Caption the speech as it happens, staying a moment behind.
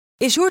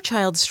Is your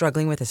child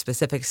struggling with a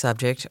specific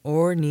subject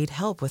or need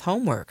help with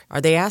homework?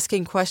 Are they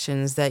asking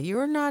questions that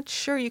you're not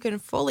sure you can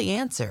fully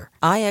answer?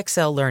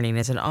 IXL Learning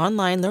is an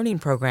online learning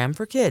program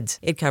for kids.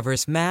 It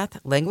covers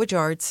math, language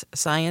arts,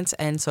 science,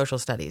 and social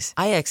studies.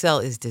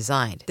 IXL is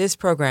designed. This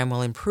program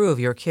will improve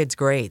your kids'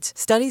 grades.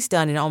 Studies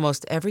done in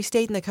almost every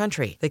state in the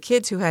country. The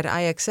kids who had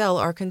IXL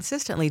are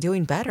consistently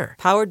doing better.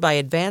 Powered by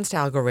advanced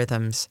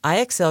algorithms,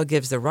 IXL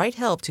gives the right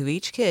help to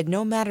each kid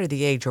no matter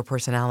the age or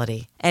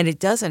personality. And it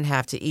doesn't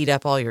have to eat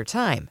up all your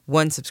time.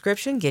 One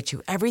subscription gets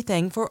you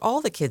everything for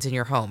all the kids in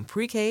your home,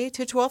 pre-K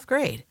to 12th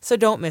grade. So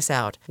don't miss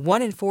out.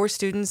 1 in 4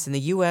 students in the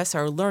U.S.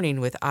 are learning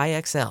with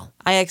IXL.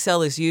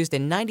 IXL is used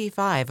in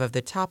 95 of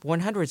the top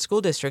 100 school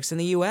districts in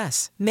the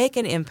U.S. Make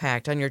an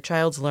impact on your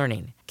child's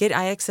learning. Get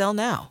IXL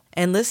now.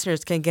 And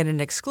listeners can get an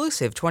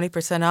exclusive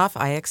 20% off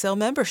IXL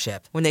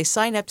membership when they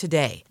sign up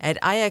today at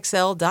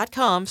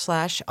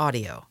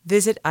IXL.com/audio.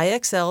 Visit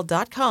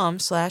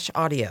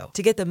IXL.com/audio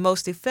to get the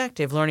most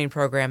effective learning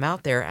program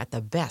out there at the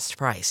best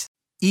price.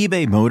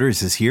 eBay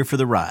Motors is here for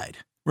the ride.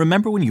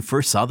 Remember when you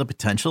first saw the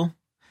potential?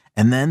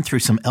 And then through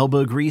some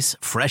elbow grease,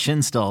 fresh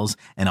installs,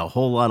 and a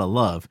whole lot of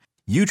love,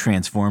 you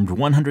transformed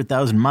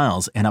 100,000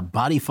 miles and a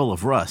body full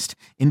of rust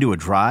into a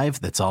drive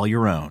that's all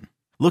your own.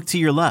 Look to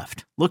your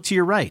left. Look to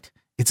your right.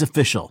 It's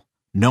official.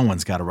 No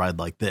one's got a ride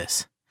like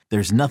this.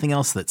 There's nothing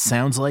else that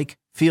sounds like,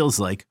 feels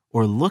like,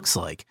 or looks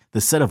like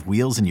the set of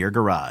wheels in your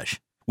garage.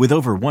 With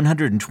over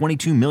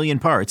 122 million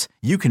parts,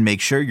 you can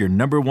make sure your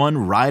number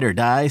one ride or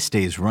die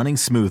stays running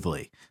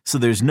smoothly. So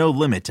there's no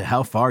limit to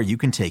how far you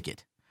can take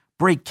it.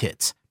 Brake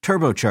kits,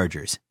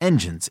 turbochargers,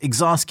 engines,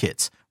 exhaust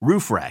kits,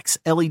 roof racks,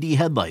 LED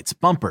headlights,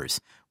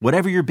 bumpers,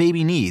 whatever your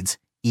baby needs,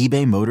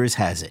 eBay Motors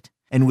has it.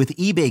 And with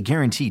eBay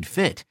Guaranteed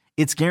Fit,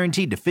 it's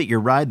guaranteed to fit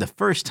your ride the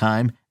first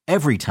time,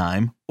 every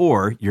time,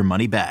 or your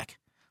money back.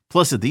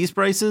 Plus, at these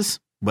prices,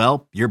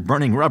 well, you're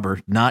burning rubber,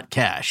 not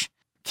cash.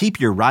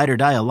 Keep your ride or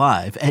die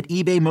alive at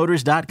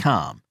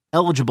ebaymotors.com.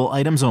 Eligible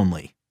items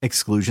only.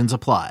 Exclusions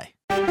apply.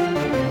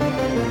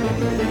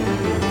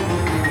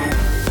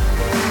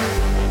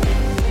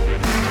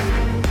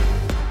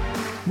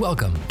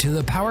 Welcome to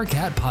the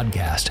PowerCat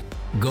Podcast,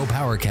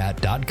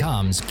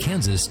 GoPowerCat.com's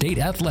Kansas State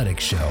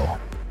Athletics Show.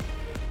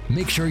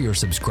 Make sure you're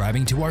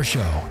subscribing to our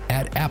show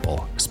at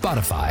Apple,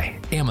 Spotify,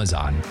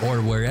 Amazon,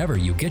 or wherever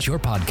you get your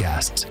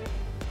podcasts.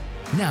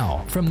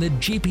 Now, from the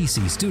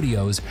GPC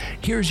studios,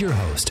 here's your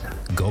host,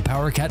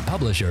 GoPowerCat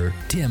publisher,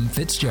 Tim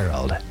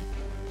Fitzgerald.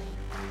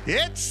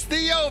 It's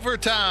the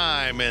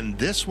overtime, and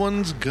this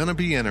one's gonna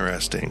be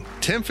interesting.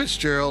 Tim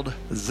Fitzgerald,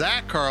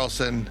 Zach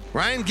Carlson,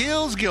 Ryan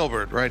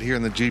Gilbert, right here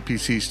in the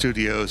GPC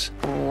studios.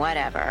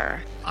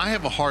 Whatever. I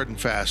have a hard and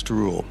fast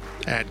rule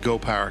at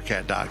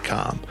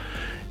GoPowerCat.com.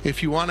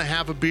 If you want to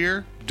have a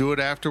beer, do it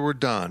after we're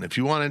done. If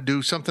you want to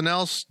do something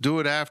else, do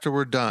it after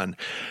we're done.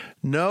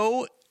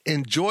 No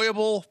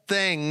enjoyable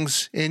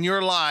things in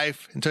your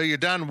life until you're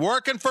done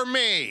working for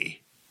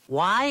me.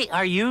 Why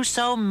are you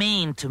so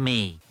mean to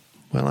me?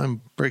 Well,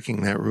 I'm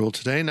breaking that rule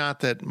today. Not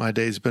that my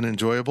day's been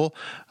enjoyable.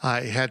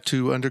 I had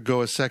to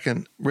undergo a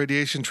second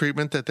radiation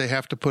treatment that they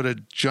have to put a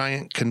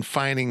giant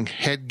confining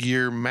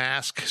headgear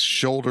mask,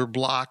 shoulder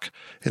block,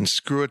 and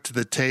screw it to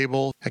the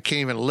table. I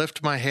can't even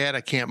lift my head.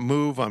 I can't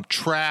move. I'm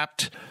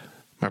trapped.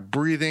 My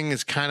breathing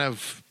is kind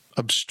of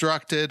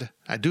obstructed.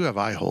 I do have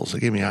eye holes. They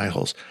gave me eye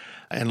holes.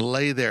 And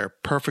lay there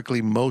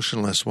perfectly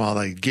motionless while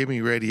they give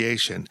me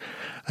radiation.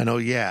 I know,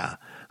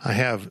 I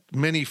have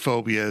many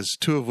phobias,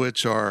 2 of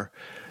which are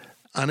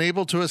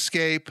unable to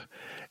escape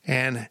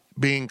and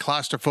being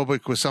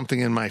claustrophobic with something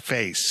in my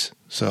face.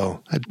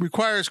 So it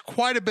requires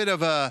quite a bit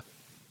of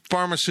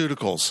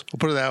pharmaceuticals. We'll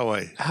put it that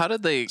way. How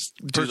did they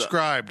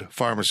prescribed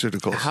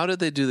pharmaceuticals? How did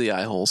they do the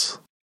eye holes?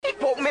 He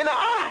poked me in the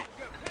eye.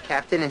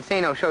 Captain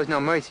Insano shows no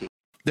mercy.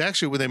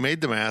 Actually, when they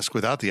made the mask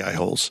without the eye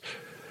holes,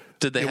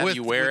 did they have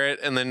you wear it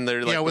and then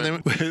they're like... Yeah,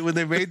 when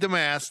they made the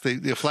mask, they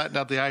flattened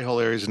out the eye hole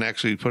areas and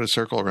actually put a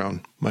circle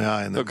around my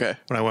eye. And then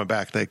when I went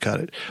back, they cut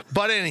it.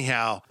 But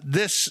anyhow,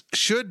 this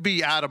should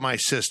be out of my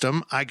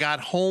system. I got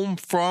home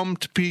from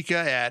Topeka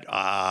at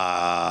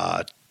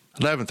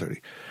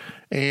 11:30.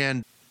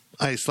 And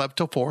I slept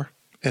till 4.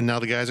 And now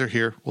the guys are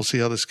here. We'll see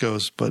how this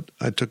goes. But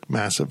I took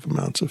massive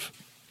amounts of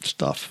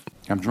stuff.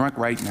 I'm drunk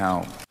right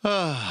now.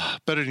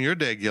 Better than your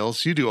day,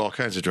 Gills. You do all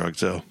kinds of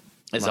drugs, though.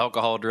 Is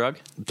alcohol a drug?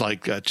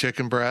 Like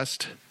chicken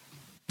breast?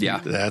 Yeah.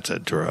 That's a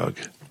drug.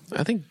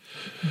 I think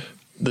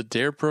the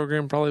DARE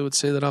program probably would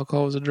say that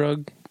alcohol is a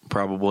drug.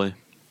 Probably.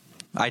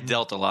 I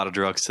dealt a lot of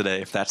drugs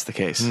today, if that's the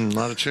case. A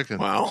lot of chicken.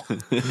 Wow.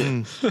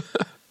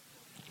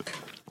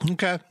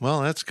 Okay.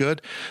 Well, that's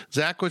good.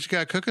 Zach, what you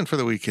got cooking for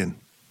the weekend?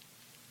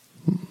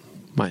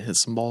 Might hit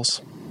some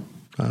balls.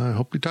 I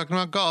hope you're talking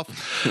about golf.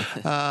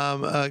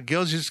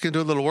 Gil's just going to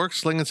do a little work,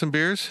 slinging some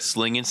beers?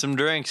 Slinging some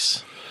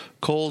drinks.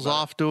 Cole's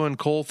off doing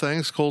Cole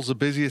things. Cole's the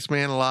busiest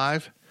man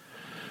alive.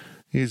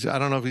 I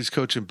don't know if he's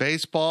coaching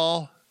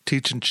baseball,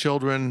 teaching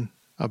children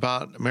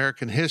about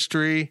American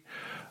history,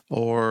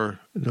 or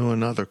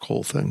doing other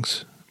Cole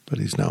things. But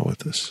he's not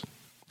with us.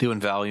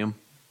 Doing Valium.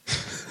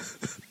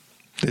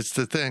 It's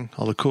the thing.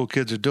 All the cool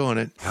kids are doing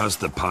it. How's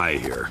the pie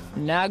here?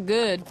 Not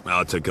good.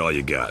 I'll take all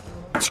you got.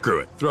 Screw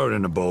it. Throw it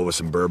in a bowl with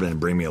some bourbon and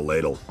bring me a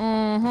ladle.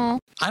 Mm-hmm.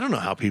 I don't know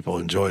how people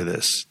enjoy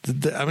this.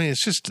 I mean,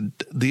 it's just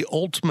the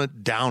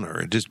ultimate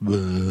downer. It just... It's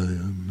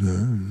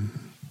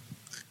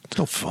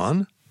no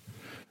fun.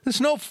 It's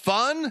no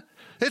fun.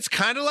 It's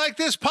kind of like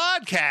this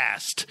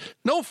podcast.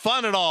 No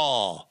fun at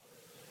all.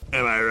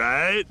 Am I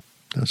right?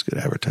 That's good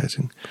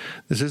advertising.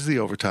 This is The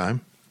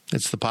Overtime.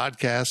 It's the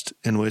podcast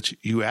in which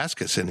you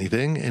ask us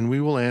anything, and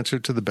we will answer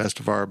to the best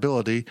of our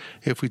ability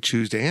if we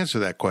choose to answer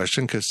that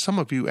question, because some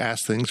of you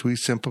ask things we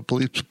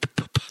simply...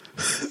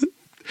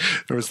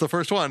 There was the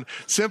first one.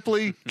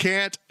 Simply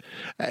can't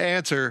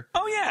answer.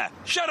 Oh, yeah.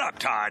 Shut up,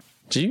 Todd.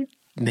 Do you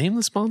name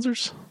the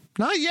sponsors?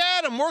 Not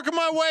yet. I'm working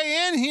my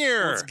way in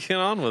here. Let's get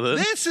on with it.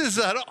 This is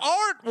an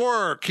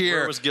artwork here.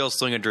 Where was Gil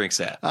slinging drinks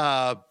at?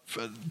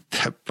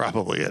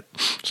 Probably at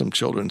some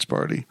children's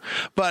party.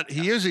 But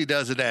he usually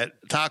does it at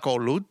Taco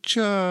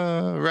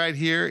Lucha right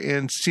here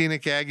in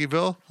scenic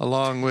Aggieville,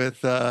 along with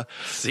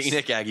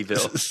Scenic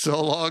Aggieville.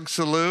 So Long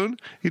Saloon.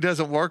 He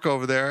doesn't work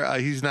over there.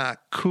 He's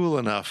not cool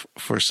enough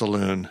for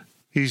saloon.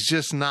 He's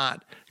just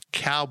not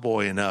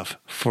cowboy enough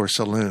for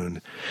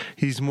saloon.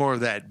 He's more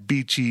of that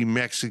beachy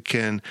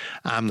Mexican,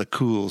 I'm the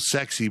cool,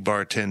 sexy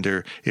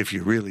bartender if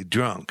you're really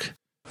drunk.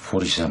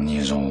 47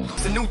 years old.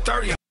 It's a new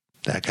 30.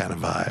 That kind of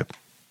vibe.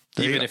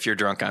 Even if you're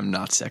drunk, I'm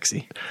not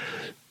sexy.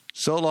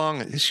 So long,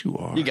 yes, you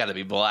are. You got to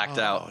be blacked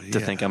out to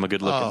think I'm a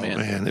good-looking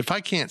man. If I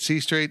can't see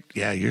straight,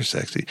 yeah, you're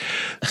sexy.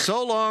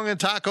 So Long and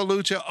Taco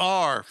Lucha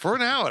are, for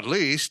now at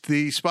least,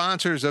 the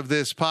sponsors of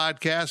this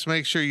podcast.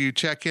 Make sure you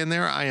check in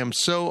there. I am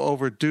so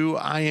overdue.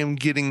 I am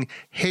getting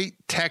hate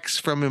texts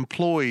from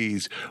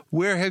employees.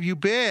 Where have you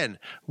been?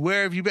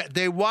 Where have you been?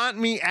 They want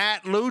me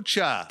at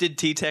Lucha. Did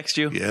T text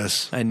you?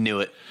 Yes. I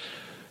knew it.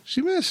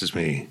 She misses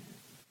me.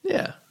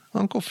 Yeah.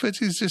 Uncle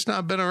Fitzy's just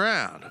not been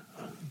around.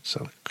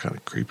 So kind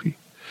of creepy.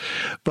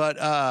 But,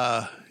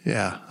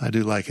 yeah, I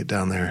do like it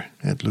down there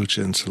at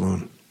Lucha and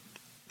Saloon.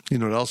 You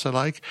know what else I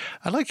like?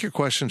 I like your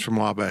questions from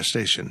Wabash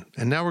Station.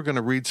 And now we're going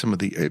to read some of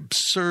the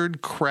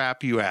absurd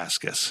crap you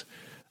ask us.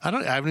 I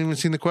haven't even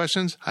seen the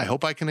questions. I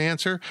hope I can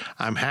answer.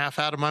 I'm half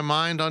out of my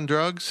mind on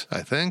drugs,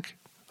 I think.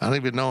 I don't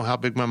even know how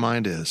big my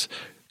mind is.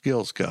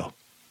 Gills, go.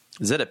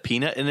 Is that a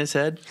peanut in his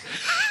head?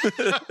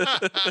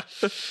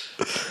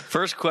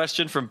 First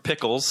question from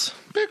Pickles.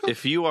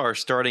 If you are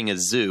starting a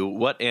zoo,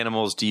 what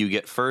animals do you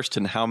get first,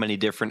 and how many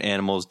different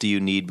animals do you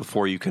need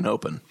before you can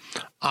open?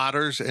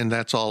 Otters, and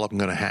that's all I'm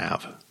going to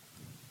have.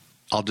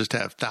 I'll just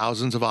have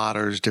thousands of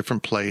otters,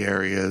 different play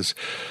areas.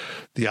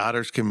 The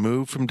otters can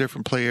move from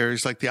different play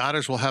areas. Like the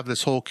otters will have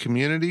this whole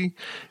community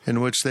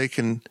in which they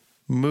can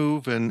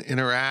move and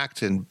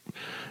interact, and,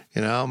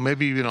 you know,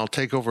 maybe even I'll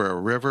take over a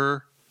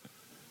river.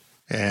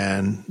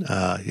 And,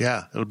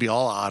 yeah, it'll be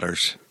all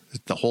otters,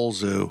 the whole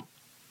zoo.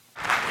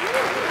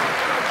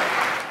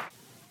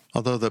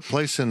 Although the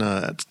place in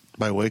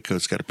by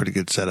Waco's got a pretty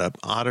good setup.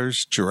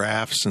 Otters,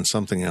 giraffes, and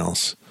something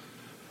else.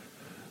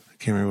 I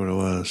can't remember what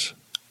it was.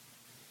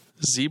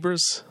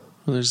 Zebras?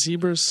 Are there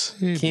zebras?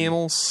 Maybe.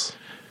 Camels?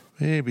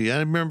 Maybe. I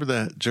remember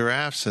the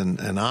giraffes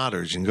and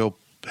otters. You can go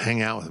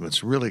hang out with them.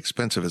 It's really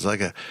expensive. It's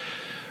like a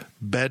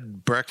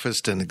bed,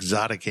 breakfast, and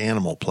exotic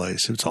animal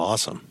place. It's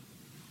awesome.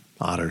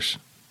 Otters.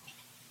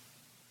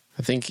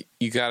 I think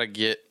you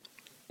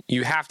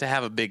have to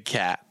have a big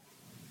cat.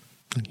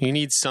 You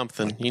need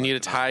something. You need a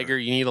tiger.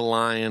 You need a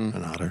lion.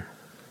 An otter.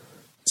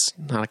 It's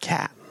not a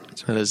cat.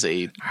 That is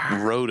a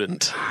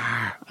rodent,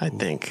 I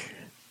think.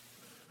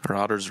 Are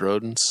otters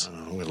rodents? I don't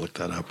know. I'm going to look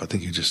that up. I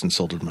think you just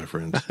insulted my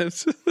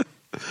friends.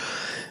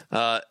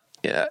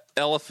 Yeah,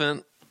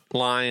 elephant,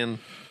 lion,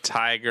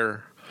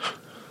 tiger.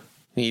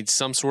 Need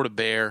some sort of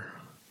bear.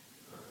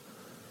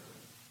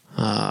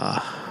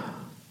 And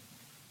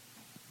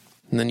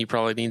then you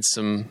probably need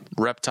some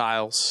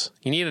reptiles.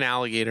 You need an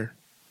alligator.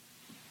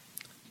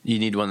 You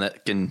need one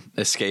that can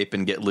escape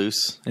and get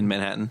loose in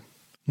Manhattan.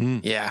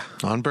 Yeah.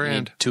 On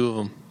brand. Need two of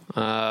them.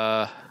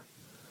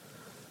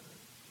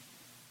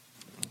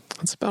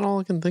 That's about all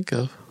I can think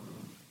of.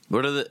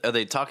 What are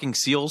they talking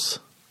seals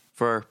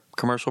for our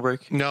commercial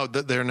break? No,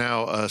 they're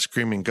now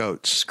screaming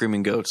goats.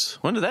 Screaming goats.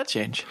 When did that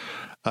change?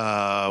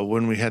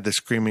 When we had the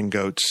screaming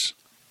goats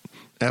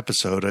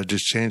episode, I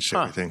just changed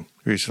everything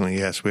recently.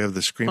 Yes, we have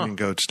the screaming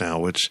goats now,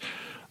 which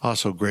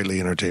also greatly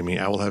entertain me.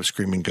 I will have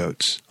screaming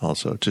goats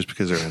also, just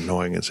because they're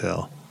annoying as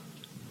hell.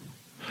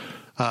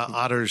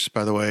 Otters,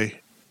 by the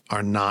way,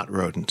 are not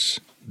rodents.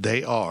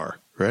 They are,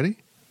 ready?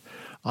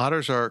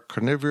 Otters are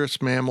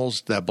carnivorous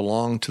mammals that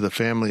belong to the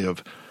family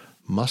of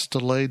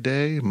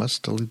Mustelidae.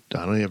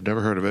 I've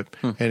never heard of it.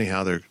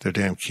 Anyhow, they're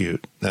damn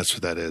cute. That's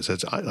what that is.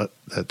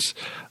 That's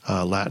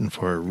Latin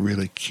for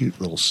really cute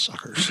little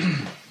suckers.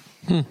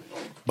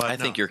 But I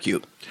think you're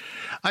cute.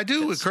 I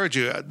do encourage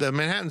you. The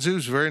Manhattan Zoo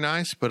is very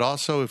nice, but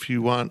also if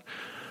you want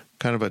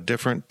kind of a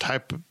different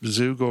type of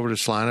zoo, go over to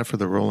Salina for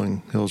the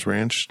Rolling Hills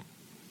Ranch.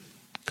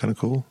 Kind of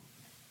cool.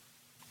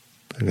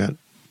 They got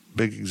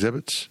big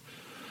exhibits.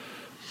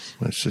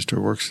 My sister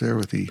works there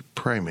with the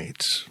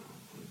primates.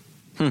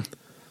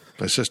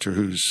 my sister,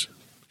 who's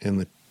in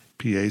the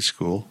PA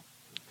school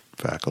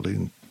faculty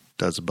and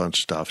does a bunch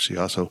of stuff. She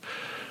also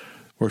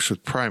works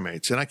with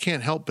primates. And I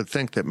can't help but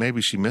think that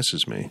maybe she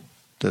misses me.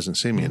 Doesn't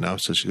see me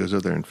enough, so she goes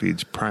over there and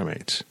feeds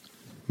primates.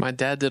 My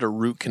dad did a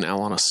root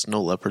canal on a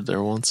snow leopard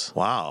there once.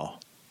 Wow.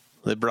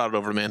 They brought it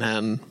over to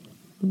Manhattan,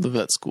 the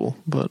vet school,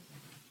 but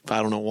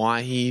I don't know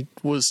why he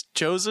was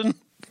chosen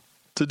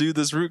to do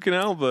this root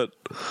canal, but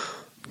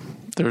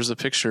there's a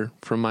picture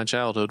from my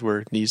childhood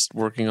where he's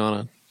working on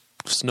a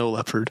snow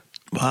leopard.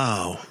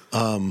 Wow.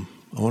 I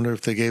wonder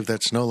if they gave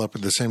that snow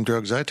leopard the same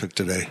drugs I took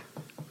today.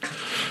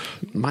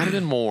 Might have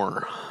been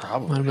more.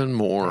 Probably. Might have been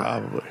more.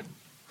 Probably.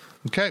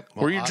 Okay.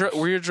 Well,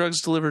 were your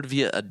drugs delivered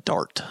via a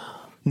dart?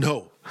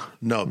 No.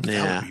 That would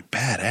be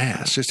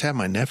badass. Just have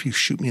my nephew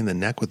shoot me in the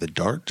neck with a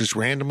dart, just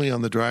randomly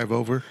on the drive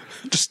over.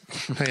 Just,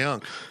 hey,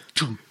 Unc.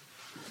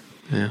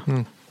 Yeah.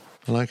 I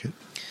like it.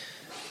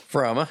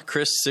 From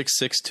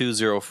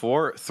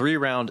Chris66204,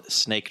 3-round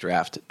snake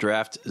draft.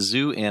 Draft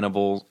zoo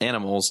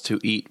animals to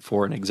eat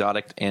for an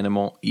exotic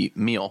animal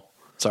meal.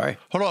 Sorry.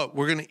 Hold on.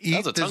 We're going to eat. That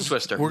was a tongue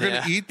twister. We're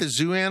going to eat the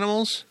zoo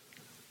animals?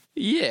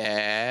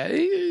 Yeah.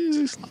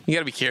 You got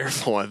to be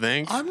careful, I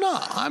think. I'm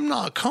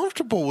not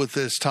comfortable with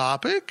this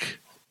topic.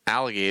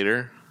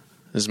 Alligator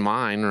is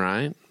mine,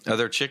 right? Are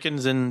there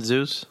chickens in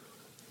zoos?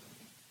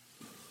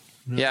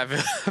 Yeah,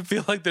 I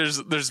feel like there's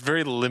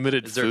very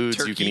limited foods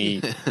turkey? You can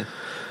eat.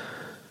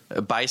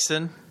 A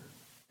bison?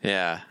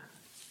 Yeah.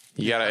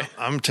 You gotta.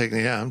 I'm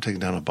taking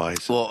down a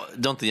bison. Well,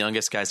 don't the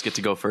youngest guys get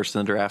to go first in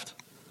the draft?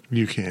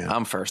 You can.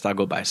 I'm first. I'll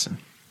go bison.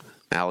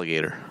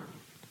 Alligator.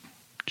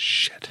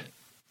 Shit.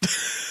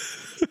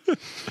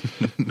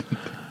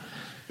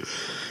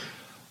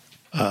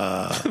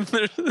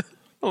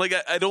 Like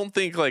I don't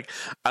think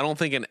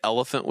an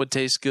elephant would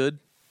taste good.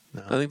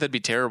 No. I think that'd be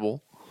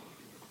terrible.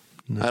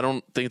 No. I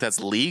don't think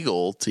that's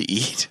legal to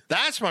eat.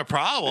 That's my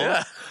problem.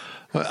 Yeah.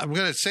 I'm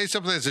going to say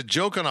something that's a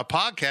joke on a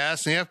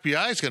podcast, and the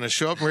FBI is going to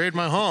show up and raid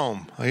my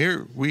home.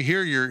 We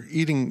hear you're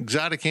eating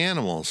exotic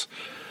animals.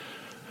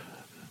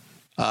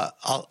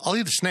 I'll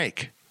eat a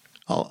snake.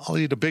 I'll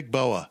eat a big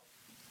boa.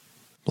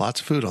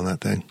 Lots of food on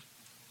that thing.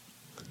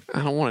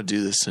 I don't want to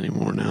do this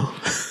anymore now.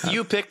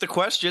 You picked the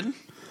question.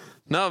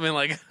 No, I mean,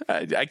 like,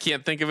 I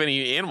can't think of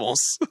any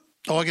animals.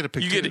 Oh, I get to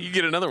pick two. You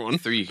get another one.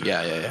 3.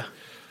 Yeah.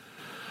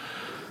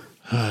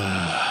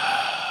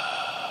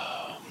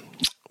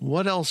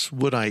 What else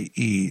would I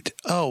eat?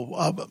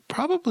 Oh,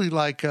 probably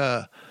like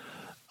a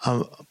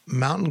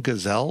mountain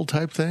gazelle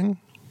type thing.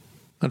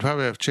 I'd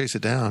probably have to chase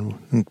it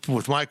down. And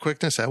with my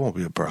quickness, that won't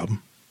be a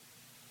problem.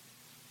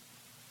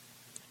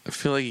 I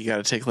feel like you got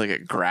to take like a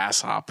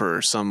grasshopper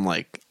or some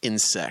like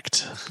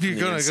insect. You're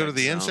going to go to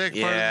the insect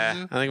part? Yeah, I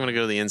think I'm going to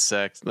go to the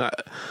insect.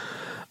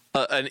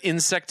 An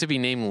insect to be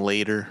named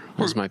later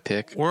was my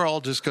pick. We're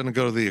all just going to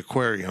go to the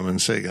aquarium and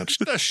say,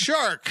 a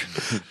shark.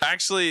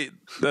 Actually,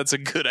 that's a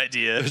good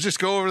idea. Let's just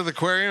go over to the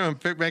aquarium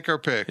and make our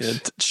picks. Yeah,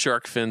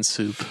 shark fin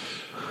soup.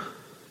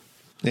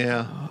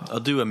 Yeah. I'll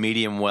do a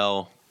medium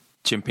well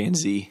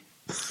chimpanzee.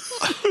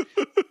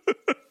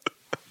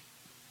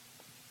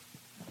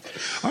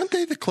 Aren't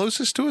they the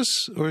closest to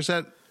us? Or is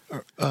that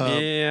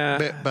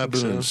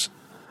baboons?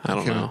 I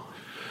don't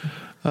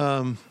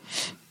know.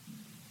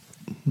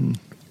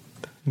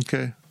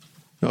 Okay.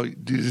 No, I'm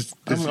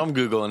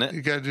Googling it.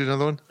 You got to do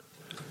another one?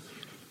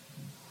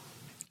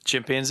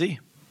 Chimpanzee.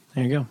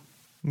 There you go.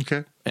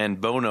 Okay.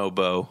 And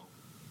bonobo.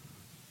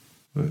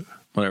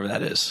 Whatever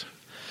that is.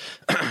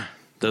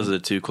 Those are the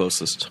two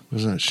closest.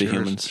 Wasn't it to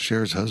humans?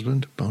 Cher's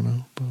husband?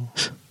 Bono?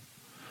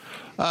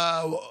 You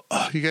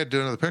got to do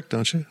another pick,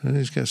 don't you? And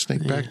he's got to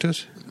snake back to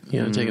us.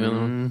 You got to take another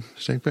one?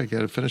 Snake back. You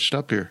got to finish it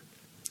up here.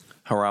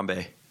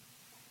 Harambe.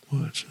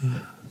 What's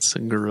that? It's a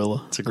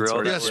gorilla. It's a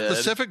gorilla. Yeah,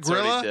 specific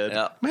gorilla?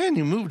 Yeah. Man,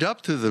 you moved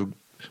up to the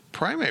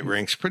primate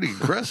ranks pretty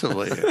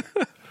aggressively.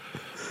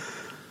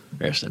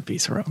 Rest in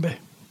peace, Harambe.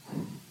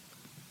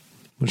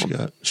 What you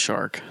got?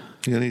 Shark.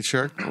 You going to eat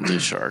shark? I'll do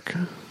shark.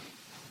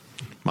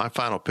 My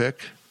final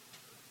pick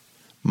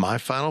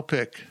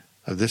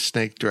of this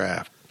snake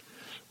draft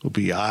will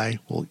be I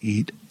will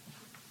eat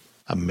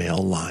a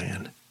male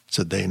lion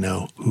so they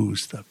know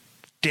who's the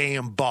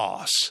damn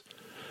boss.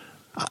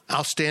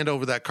 I'll stand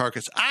over that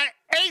carcass. I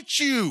ate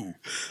you!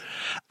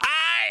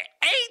 I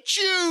ate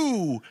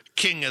you,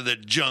 king of the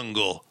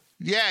jungle.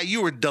 Yeah,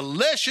 you were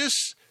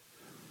delicious.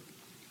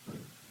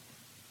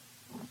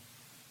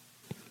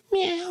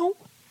 Meow.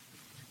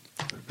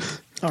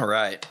 All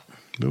right.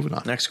 Moving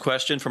on. Next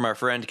question from our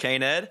friend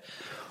K-Ned.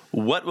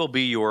 What will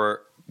be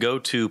your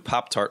go-to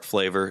Pop-Tart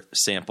flavor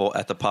sample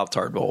at the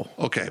Pop-Tart Bowl?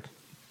 Okay.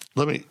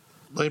 Let me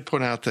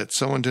point out that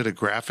someone did a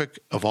graphic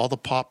of all the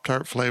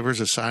Pop-Tart flavors,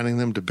 assigning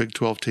them to Big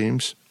 12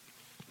 teams.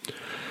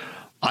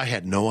 I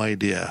had no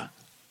idea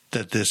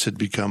that this had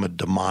become a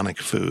demonic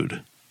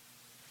food.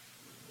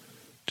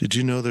 Did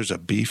you know there's a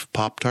beef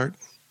Pop-Tart?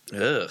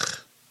 Ugh.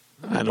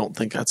 I don't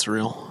think that's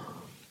real.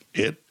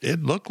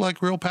 It looked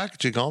like real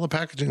packaging. All the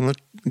packaging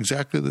looked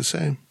exactly the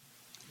same.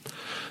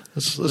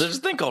 There's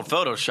a thing called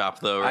Photoshop,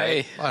 though,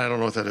 right? I don't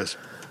know what that is.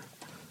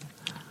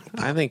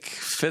 I think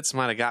Fitz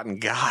might have gotten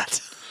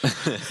got.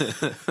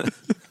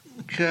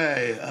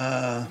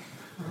 Okay.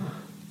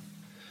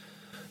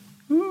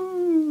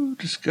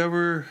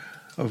 Discover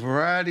a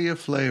variety of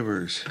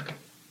flavors.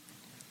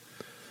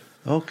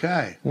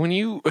 Okay. When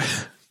you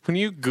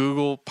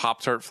Google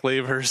Pop-Tart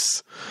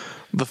flavors,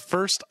 the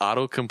first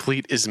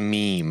autocomplete is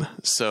meme.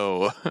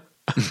 So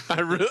I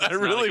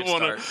really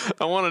want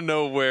to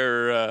know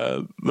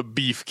where the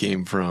beef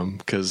came from,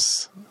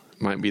 because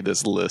it might be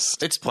this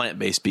list. It's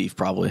plant-based beef,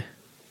 probably.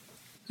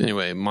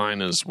 Anyway,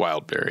 mine is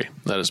wild berry.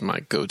 That is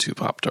my go-to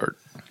Pop-Tart.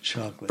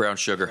 Chocolate. Brown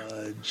sugar.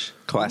 Fudge.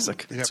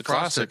 Classic. They got It's a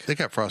frosted. classic. They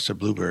got frosted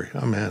blueberry.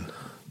 Oh, man.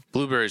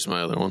 Blueberry's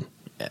my other one.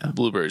 Yeah.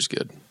 Blueberry's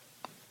good.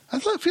 I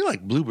feel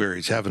like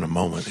blueberry's having a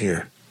moment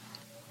here.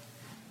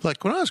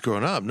 Like when I was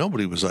growing up,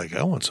 nobody was like,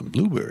 I want some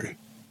blueberry.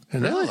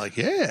 And now, like,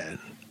 yeah.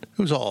 It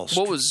was all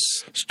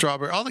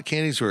strawberry. All the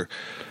candies were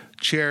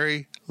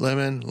cherry,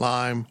 lemon,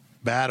 lime,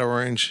 bad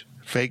orange,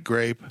 fake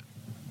grape.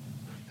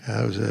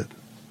 That was it.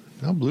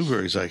 Now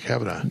blueberry's like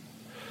having a...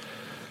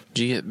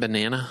 Did you get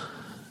banana?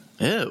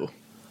 Ew.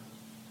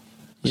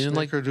 You didn't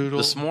like Snickerdoodle?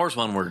 The s'mores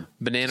one were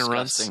banana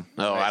disgusting.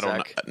 runs? Oh, Right, I don't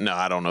Zach? know. No,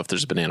 I don't know if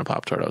there's banana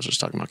Pop-Tart. I was just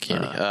talking about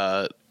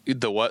candy.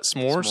 The what?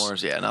 S'mores?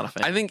 S'mores, yeah, not a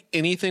fan. I think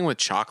anything with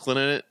chocolate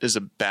in it is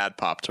a bad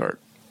Pop-Tart.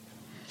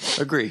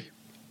 Agree.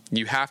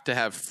 You have to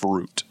have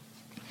fruit.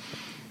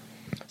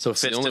 So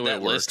It's the Fitz, only did way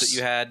that it list works. that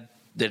you had,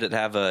 did it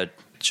have a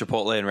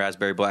Chipotle and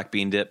raspberry black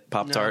bean dip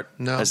Pop-Tart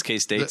No. as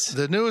K-States?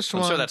 The newest I'm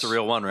ones... sure that's a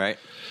real one, right?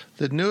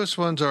 The newest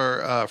ones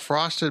are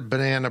frosted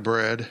banana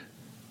bread.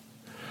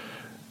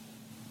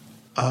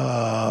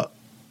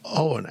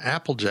 And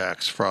Apple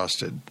Jacks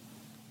frosted.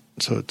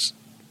 So it's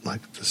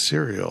like the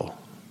cereal.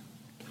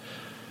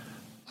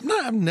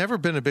 I've never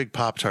been a big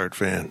Pop-Tart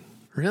fan.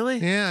 Really?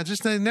 Yeah,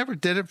 they never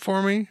did it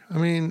for me. I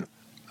mean,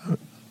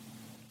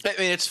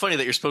 it's funny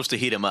that you're supposed to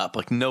heat them up.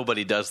 Like,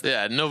 nobody does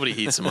that. Yeah, nobody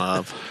heats them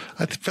up.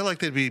 I feel like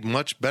they'd be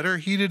much better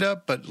heated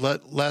up, but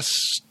less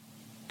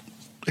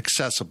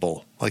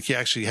accessible. Like you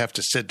actually have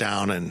to sit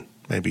down and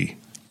maybe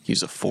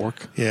Use a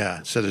fork? Yeah,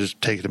 instead of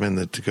just taking them in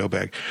the to-go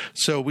bag.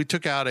 So we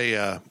took out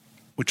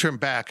we trimmed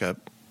back a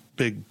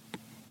big,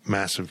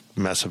 massive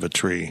mess of a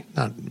tree.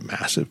 Not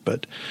massive,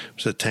 but it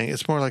was a tank.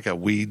 It's more like a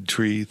weed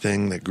tree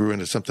thing that grew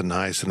into something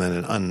nice and then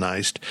it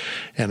unniced.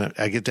 And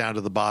I get down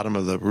to the bottom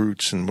of the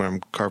roots and where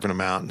I'm carving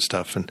them out and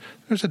stuff, and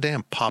there's a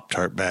damn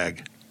Pop-Tart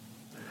bag.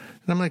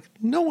 And I'm like,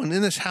 no one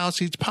in this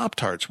house eats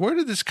Pop-Tarts. Where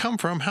did this come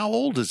from? How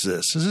old is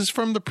this? Is this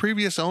from the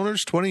previous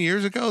owners 20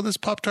 years ago, this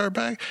Pop-Tart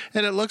bag?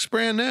 And it looks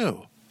brand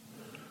new.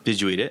 Did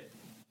you eat it?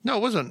 No, it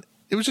wasn't.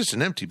 It was just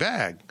an empty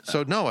bag.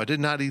 So, no, I did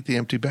not eat the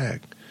empty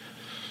bag.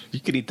 You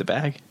could eat the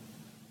bag.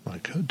 I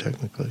could,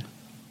 technically.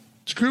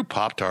 Screw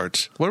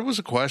Pop-Tarts. What was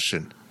the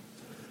question?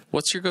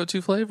 What's your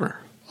go-to flavor?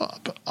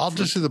 I'll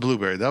just do the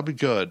blueberry. That'll be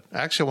good.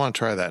 Actually, I want to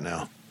try that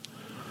now.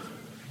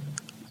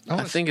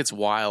 I think it's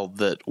wild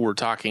that we're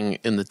talking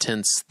in the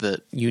tense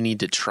that you need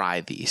to try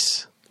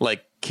these.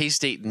 Like,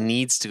 K-State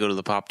needs to go to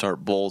the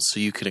Pop-Tart Bowl so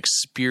you can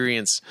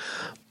experience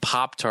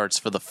Pop-Tarts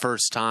for the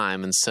first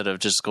time instead of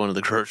just going to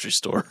the grocery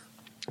store.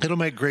 It'll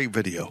make great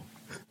video.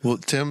 Well,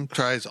 Tim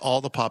tries all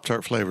the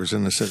Pop-Tart flavors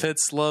in the city.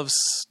 Fitz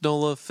loves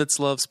Nola. Fitz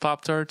loves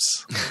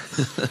Pop-Tarts.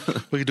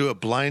 We could do a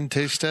blind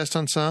taste test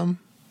on some,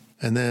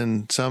 and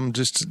then some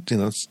just,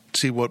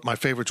 see what my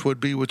favorites would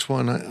be, which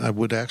one I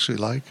would actually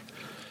like.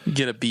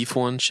 Get a beef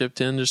one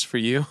shipped in just for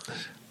you,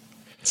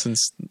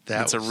 since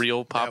that's a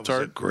real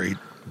Pop-Tart.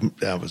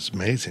 That was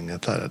amazing. I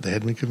thought they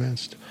had me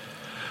convinced.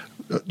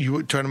 You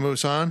were trying to move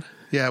us on?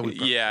 Yeah.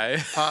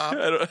 Yeah.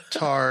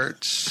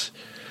 Pop-Tarts,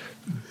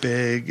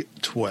 Big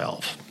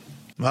 12.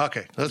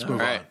 Okay, let's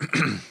move on.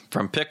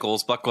 From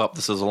Pickles, buckle up.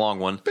 This is a long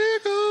one.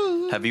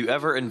 Pickles. Have you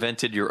ever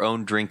invented your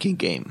own drinking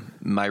game?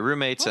 My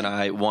roommates and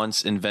I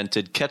once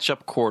invented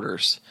ketchup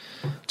quarters.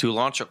 To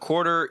launch a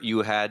quarter,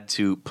 you had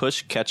to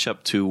push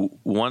ketchup to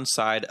one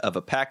side of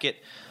a packet,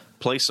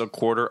 place a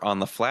quarter on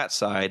the flat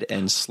side,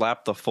 and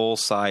slap the full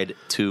side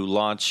to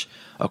launch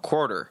a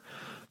quarter.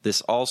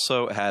 This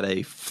also had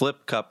a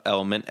flip cup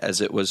element,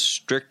 as it was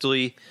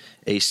strictly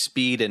a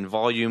speed and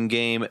volume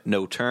game,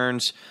 no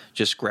turns.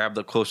 Just grab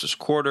the closest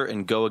quarter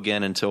and go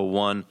again until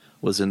one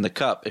was in the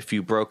cup. If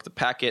you broke the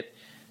packet,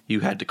 you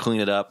had to clean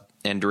it up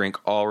and drink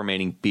all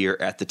remaining beer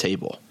at the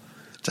table.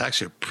 It's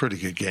actually a pretty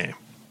good game.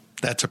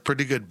 That's a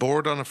pretty good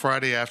board on a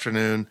Friday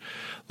afternoon.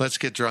 Let's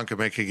get drunk and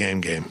make a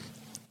game.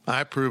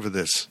 I approve of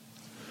this.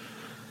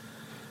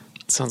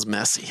 It sounds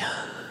messy.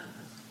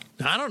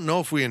 Now, I don't know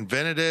if we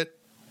invented it,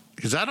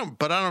 because I don't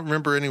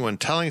remember anyone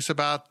telling us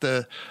about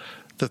the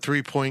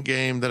 3-point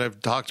game that I've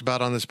talked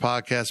about on this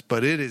podcast,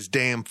 but it is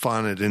damn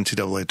fun at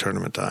NCAA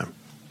tournament time.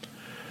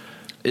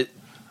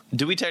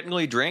 Do we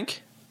technically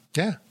drink?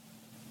 Yeah.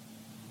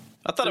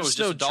 I thought it was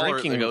just $1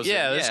 drinking. that goes in.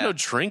 There's no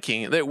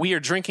drinking. That we are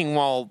drinking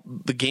while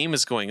the game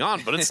is going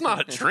on, but it's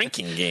not a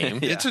drinking game.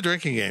 It's a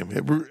drinking game.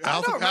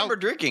 I don't remember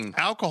drinking.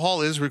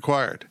 Alcohol is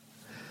required.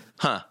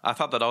 I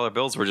thought that dollar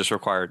bills were just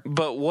required.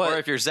 But what? Or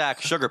if you're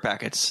Zach, sugar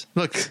packets.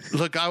 Look,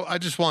 I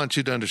just want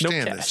you to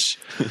understand this.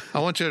 I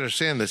want you to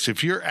understand this.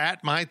 If you're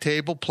at my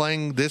table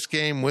playing this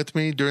game with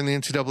me during the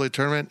NCAA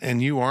tournament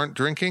and you aren't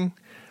drinking,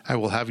 I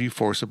will have you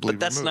forcibly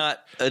removed. That's not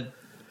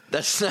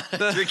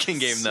a drinking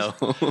game, though.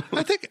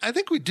 I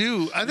think we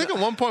do. I think at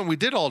one point we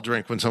did all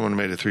drink when someone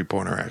made a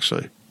 3-pointer,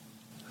 actually.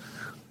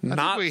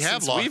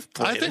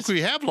 I think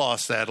we have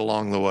lost that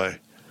along the way.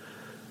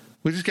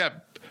 We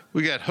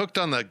got hooked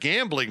on the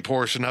gambling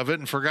portion of it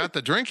and forgot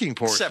the drinking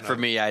portion. Except for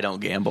me, I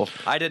don't gamble.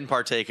 I didn't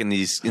partake in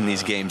these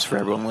games for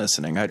everyone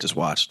listening. I just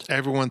watched.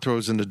 Everyone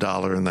throws in the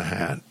dollar in the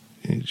hat.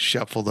 You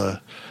shuffle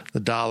the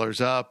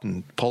dollars up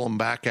and pull them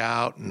back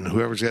out, and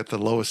whoever's got the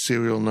lowest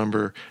serial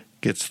number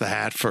gets the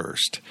hat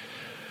first.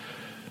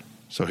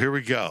 So here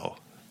we go.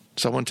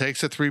 Someone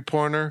takes a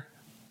 3-pointer.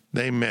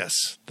 They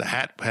miss. The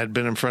hat had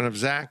been in front of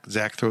Zach.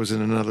 Zach throws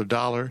in another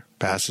dollar,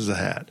 passes the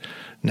hat.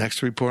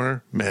 Next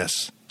 3-pointer,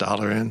 miss.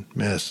 Dollar in,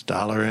 miss.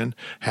 Dollar in.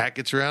 Hat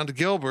gets around to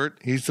Gilbert.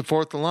 He's the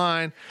fourth in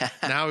line.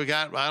 Now we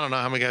got, I don't know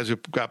how many guys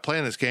we've got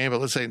playing this game, but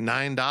let's say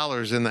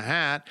 $9 in the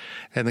hat,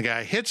 and the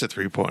guy hits a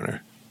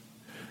 3-pointer.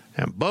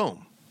 And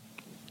boom.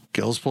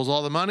 Gills pulls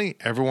all the money.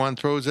 Everyone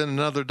throws in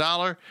another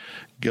dollar.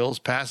 Gills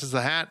passes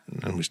the hat,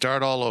 and we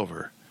start all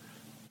over.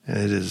 And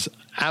it is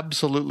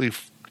absolutely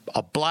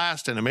a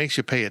blast, and it makes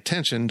you pay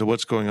attention to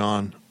what's going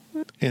on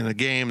in a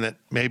game that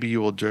maybe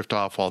you will drift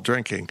off while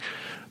drinking.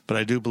 But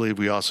I do believe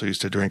we also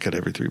used to drink at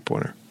every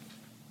 3-pointer.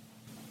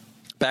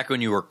 Back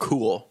when you were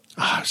cool.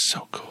 Ah,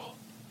 so cool.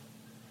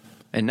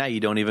 And now you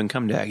don't even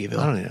come to Aggieville.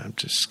 I'm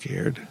just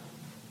scared.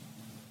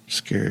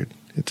 Scared.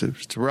 It's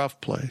a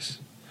rough place.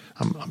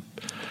 I'm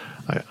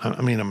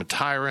a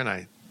tyrant.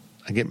 I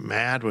get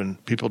mad when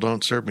people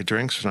don't serve me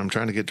drinks when I'm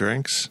trying to get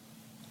drinks.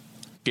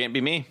 Can't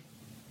be me.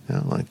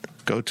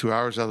 Go 2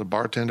 hours out of the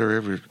bartender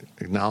ever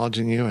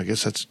acknowledging you. I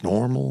guess that's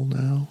normal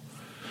now.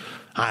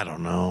 I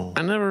don't know.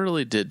 I never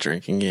really did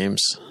drinking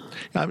games.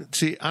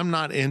 I'm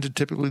not into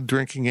typically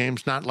drinking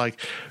games, not like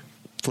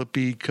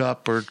flippy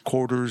cup or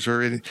quarters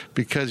or anything,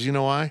 because you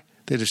know why?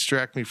 They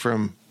distract me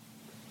from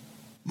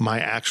my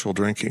actual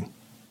drinking.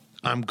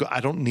 I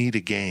don't need a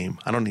game.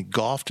 I don't need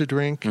golf to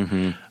drink.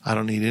 Mm-hmm. I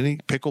don't need any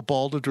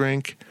pickleball to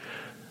drink.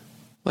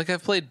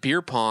 I've played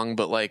beer pong,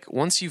 but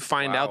once you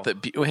find out that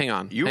hang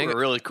on, you were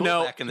really cool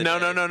back in the day.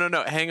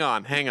 No. Hang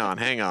on.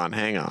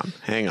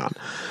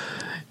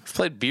 I've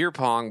played beer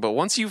pong, but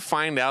once you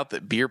find out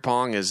that beer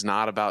pong is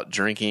not about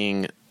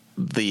drinking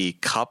the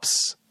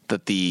cups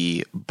that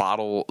the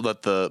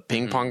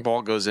ping pong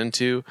ball goes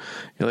into,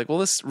 you're like, well,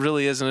 this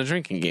really isn't a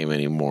drinking game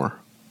anymore.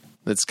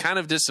 It's kind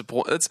of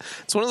disappointing.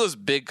 It's one of those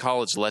big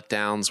college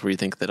letdowns where you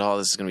think that,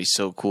 this is going to be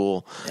so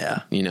cool.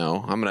 Yeah.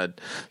 I'm going to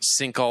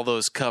sink all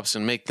those cups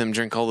and make them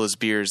drink all those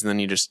beers. And then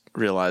you just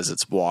realize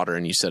it's water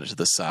and you set it to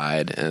the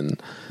side.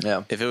 And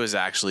if it was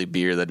actually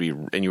beer,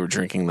 and you were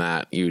drinking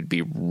that, you would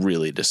be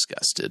really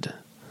disgusted.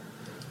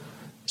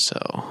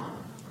 So.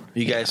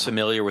 You guys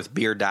familiar with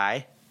beer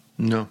die?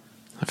 No.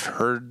 I've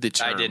heard the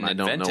term. I didn't I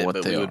don't invent know it, what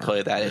but they we are. would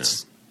play that. Yeah.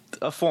 It's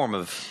a form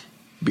of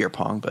beer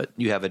pong, but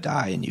you have a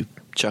die and you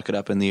chuck it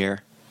up in the air.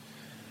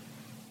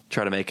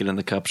 Try to make it in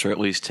the cups or at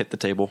least hit the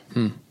table.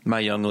 My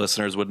young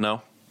listeners would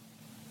know.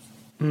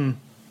 I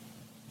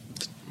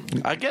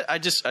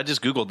just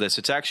Googled this.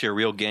 It's actually a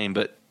real game,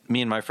 but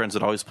me and my friends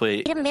would always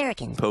play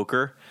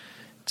poker.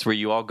 It's where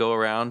you all go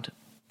around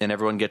and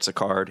everyone gets a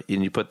card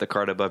and you put the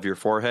card above your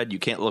forehead. You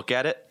can't look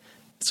at it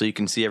so you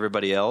can see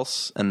everybody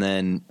else, and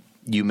then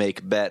you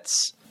make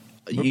bets.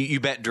 You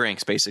bet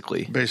drinks,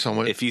 basically. Based on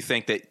what? If you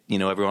think that,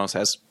 everyone else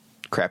has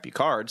crappy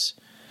cards,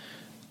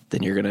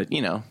 then you're going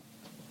to,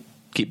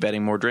 keep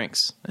betting more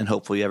drinks, and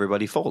hopefully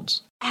everybody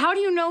folds. How do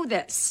you know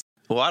this?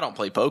 Well, I don't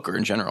play poker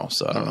in general,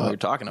 so I don't know what you're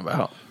talking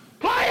about.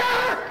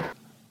 Fire!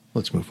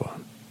 Let's move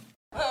on.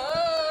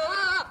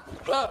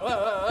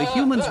 The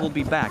humans will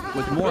be back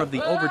with more of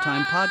the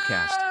Overtime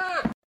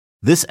podcast.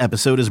 This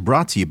episode is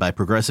brought to you by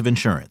Progressive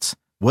Insurance.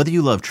 Whether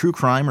you love true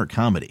crime or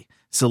comedy,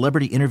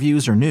 celebrity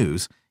interviews or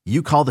news,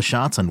 you call the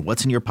shots on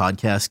what's in your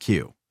podcast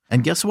queue.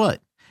 And guess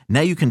what?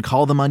 Now you can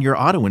call them on your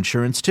auto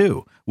insurance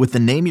too, with the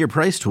Name Your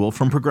Price tool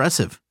from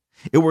Progressive.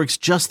 It works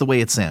just the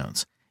way it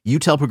sounds. You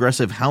tell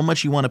Progressive how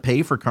much you want to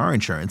pay for car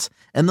insurance,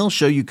 and they'll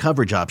show you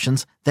coverage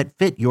options that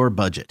fit your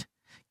budget.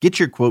 Get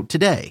your quote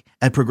today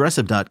at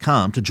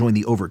Progressive.com to join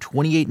the over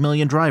 28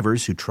 million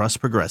drivers who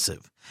trust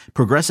Progressive.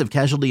 Progressive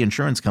Casualty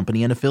Insurance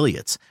Company and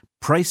Affiliates.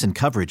 Price and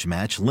coverage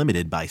match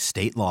limited by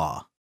state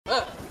law.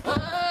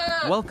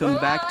 Welcome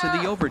back to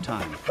the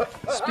Overtime.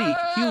 Speak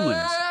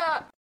Humans.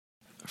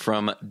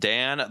 From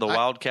Dan, the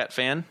Wildcat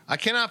fan. I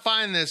cannot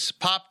find this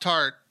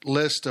Pop-Tart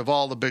list of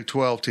all the Big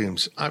 12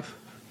 teams.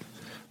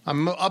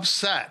 I'm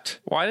upset.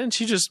 Why didn't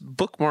you just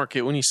bookmark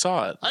it when you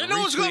saw it? I didn't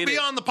know it was going to be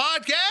on the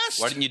podcast.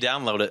 Why didn't you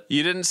download it?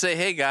 You didn't say,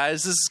 hey,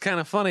 guys, this is kind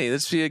of funny.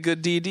 This would be a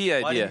good DD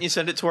idea. Why didn't you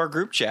send it to our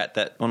group chat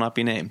that will not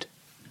be named?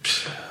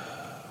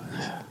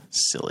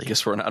 Silly.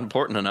 Guess we're not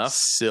important enough.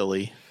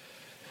 Silly.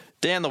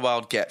 Dan, the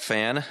Wildcat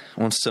fan,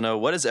 wants to know,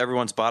 what is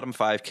everyone's bottom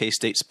 5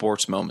 K-State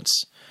sports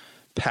moments?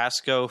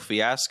 Pasco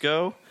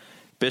fiasco,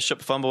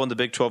 Bishop fumble in the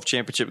Big 12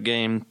 championship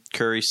game.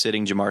 Curry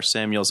sitting Jamar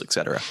Samuels,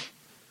 etc.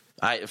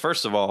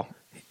 First of all,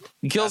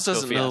 Gills Pasco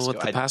doesn't know fiasco. what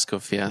the Pasco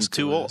fiasco I'm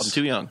too old. is. I'm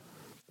too young.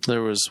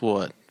 There was,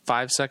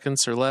 5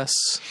 seconds or less?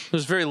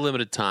 There's very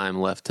limited time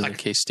left in the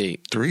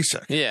K-State. 3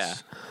 seconds. Yeah.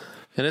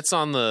 And it's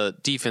on the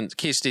defense,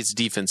 K-State's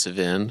defensive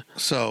end.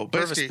 So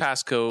basically,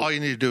 Pasco, all you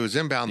need to do is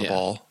inbound the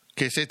ball.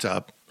 K-State's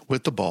up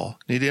with the ball.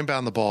 Need to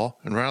inbound the ball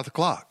and run out the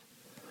clock.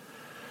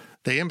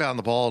 They inbound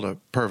the ball to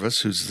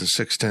Purvis, who's the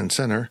 6'10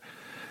 center.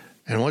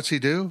 And what's he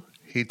do?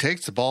 He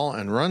takes the ball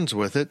and runs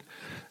with it.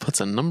 Puts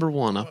a number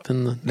 1 up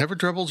in the... Never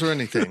dribbles or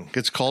anything.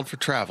 Gets called for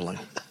traveling.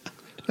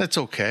 That's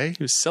okay.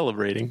 He was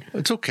celebrating.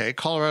 It's okay.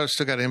 Colorado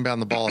still got to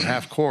inbound the ball at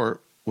half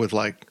court with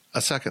like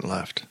a second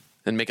left.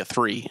 And make a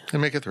 3.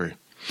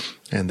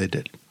 And they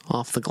did.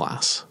 Off the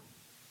glass.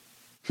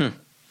 It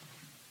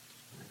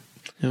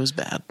was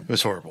bad. It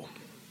was horrible.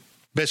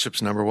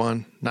 Bishop's number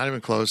 1. Not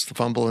even close. The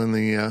fumble in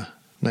the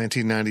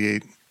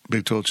 1998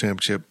 Big 12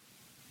 championship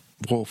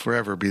will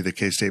forever be the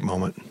K-State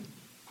moment.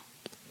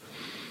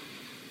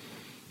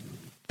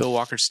 Bill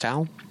Walker's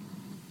towel?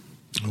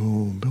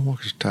 Oh, Bill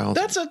Walker's towel.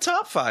 That's a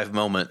top 5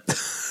 moment.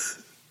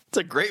 It's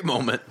a great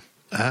moment.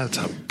 That's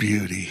a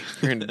beauty.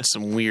 You're into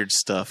some weird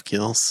stuff,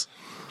 Gills.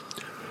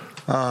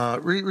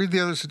 Read the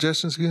other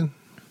suggestions again.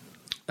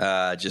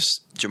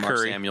 Just Jamar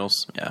Curry.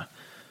 Samuels. Yeah.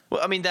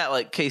 Well, I mean,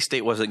 that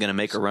K-State wasn't going to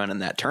make a run in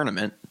that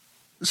tournament.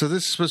 So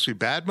this is supposed to be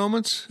bad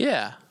moments?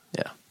 Yeah.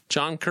 Yeah.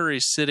 John Curry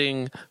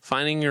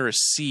finding a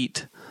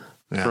receipt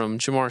from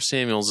Jamar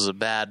Samuels is a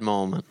bad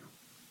moment.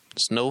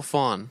 It's no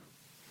fun.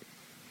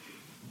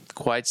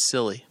 Quite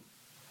silly.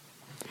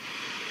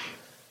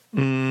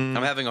 I'm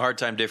having a hard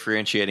time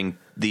differentiating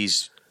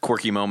these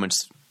quirky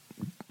moments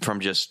from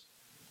just,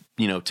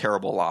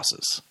 terrible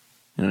losses.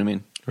 You know what I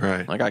mean?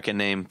 Right. Like I can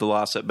name the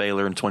loss at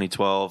Baylor in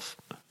 2012,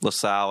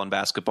 LaSalle in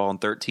basketball in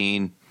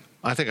 13.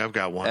 I think I've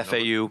got one.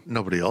 FAU.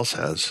 Nobody else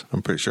has.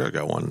 I'm pretty sure I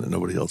got one that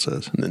nobody else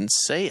has. And then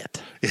say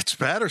it. It's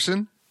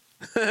Patterson.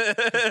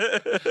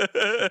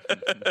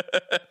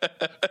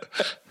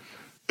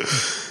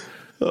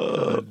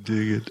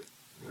 Dig it.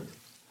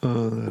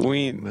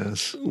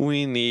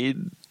 We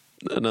need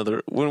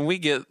another. When we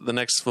get the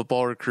next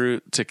football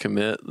recruit to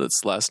commit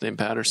that's last name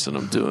Patterson,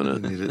 I'm doing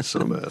it. I need it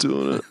so bad.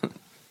 Doing it.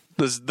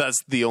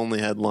 That's the only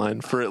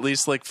headline for at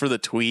least for the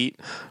tweet.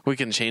 We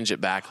can change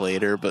it back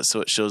later, but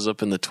so it shows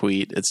up in the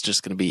tweet, it's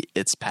just going to be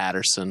 "It's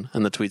Patterson,"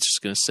 and the tweet's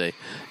just going to say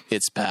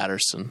 "It's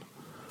Patterson."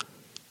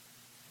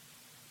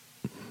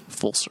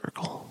 Full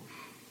circle.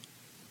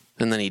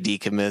 And then he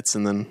decommits,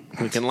 and then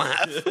we can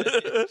laugh.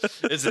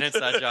 It's an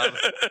inside job.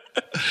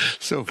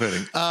 So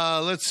fitting.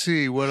 Let's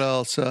see. What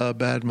else?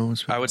 Bad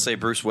moments. I would say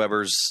Bruce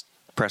Weber's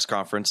press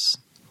conference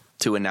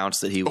to announce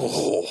that he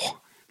was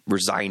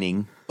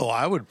resigning. Oh,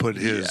 I would put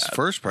his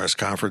first press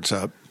conference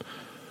up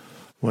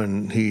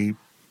when he,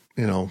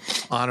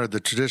 honored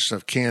the tradition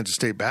of Kansas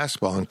State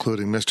basketball,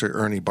 including Mr.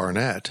 Ernie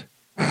Barnett,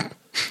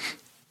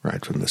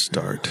 right from the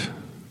start.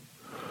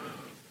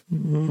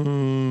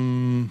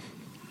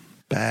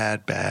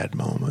 Bad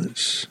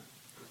moments.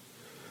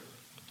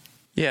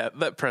 Yeah,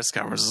 that press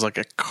conference is like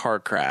a car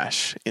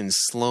crash in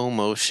slow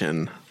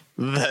motion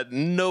that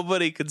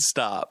nobody could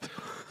stop.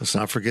 Let's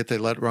not forget they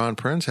let Ron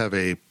Prince have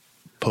a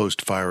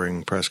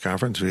post-firing press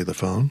conference via the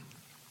phone.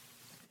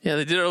 Yeah,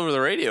 they did it over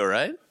the radio,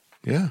 right?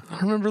 Yeah. I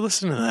remember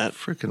listening to that.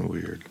 Freaking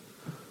weird.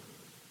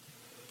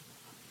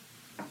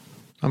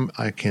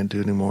 I can't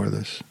do any more of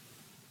this.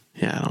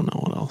 Yeah, I don't know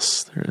what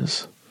else there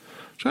is.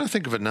 I'm trying to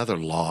think of another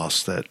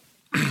loss that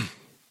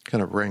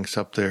kind of ranks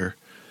up there.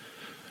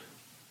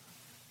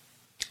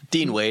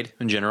 Dean Wade,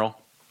 in general,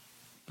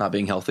 not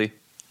being healthy.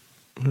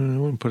 I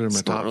wouldn't put it in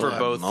my top for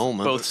five.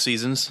 both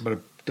seasons. But it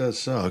does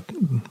suck.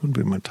 It would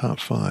be my top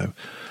 5.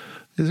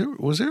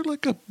 Was there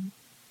like a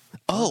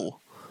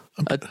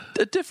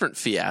different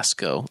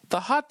fiasco? The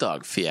hot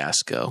dog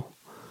fiasco.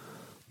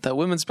 That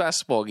women's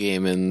basketball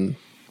game in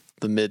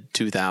the mid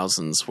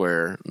 2000s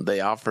where they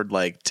offered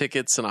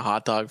tickets and a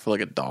hot dog for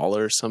 $1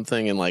 or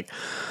something, and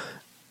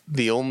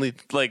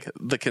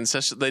the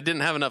concession, they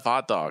didn't have enough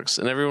hot dogs,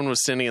 and everyone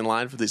was standing in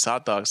line for these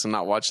hot dogs and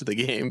not watching the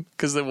game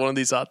because they wanted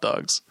these hot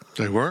dogs.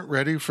 They weren't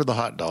ready for the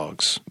hot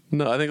dogs.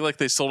 No, I think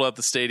they sold out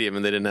the stadium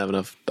and they didn't have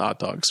enough hot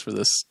dogs for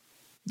this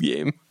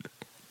game.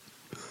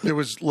 It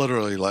was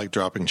literally like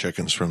dropping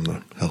chickens from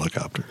the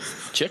helicopter.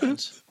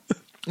 Chickens?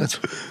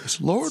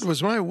 Lord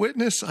was my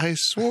witness. I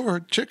swore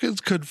chickens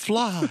could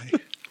fly.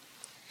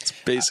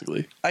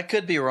 Basically. I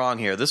could be wrong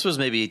here. This was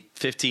maybe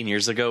 15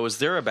 years ago. Was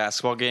there a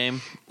basketball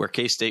game where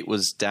K-State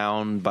was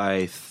down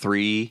by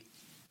 3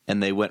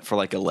 and they went for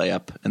a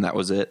layup and that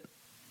was it?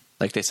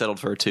 They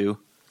settled for a 2?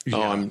 Yeah,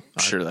 I'm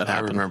sure that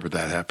happened. I remember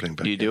that happening,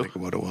 but You I can't do? think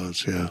of what it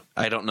was, yeah.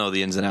 I don't know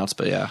the ins and outs,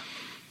 but yeah.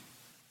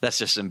 That's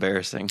just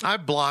embarrassing. I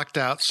blocked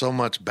out so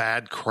much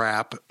bad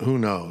crap. Who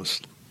knows?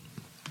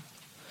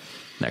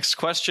 Next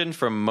question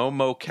from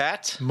Momo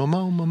Cat.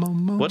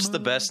 Momo. What's the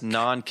best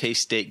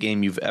non-K-State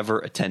game you've ever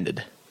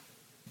attended?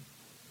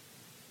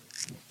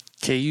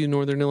 KU,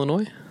 Northern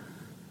Illinois?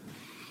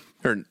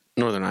 Or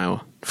Northern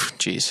Iowa.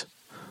 Jeez.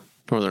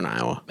 Northern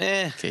Iowa.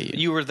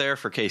 You were there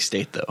for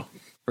K-State, though.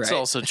 Right? It's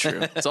also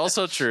true. It's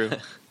also true.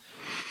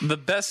 The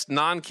best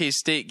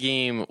non-K-State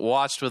game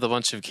watched with a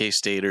bunch of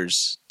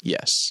K-Staters,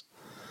 yes.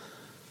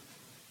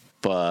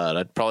 But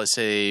I'd probably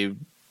say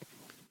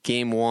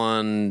Game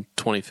 1,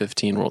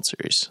 2015 World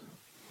Series.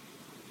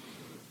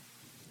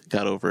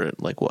 Got over at,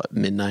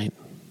 midnight?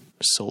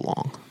 So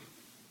long.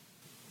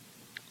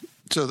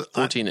 So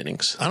 14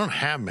 innings. I don't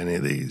have many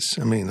of these.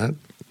 I mean, I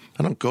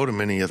don't go to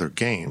many other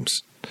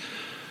games.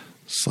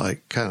 It's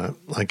kind of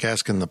like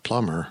asking the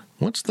plumber,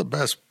 what's the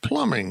best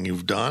plumbing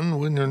you've done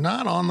when you're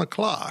not on the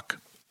clock?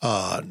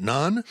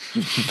 None.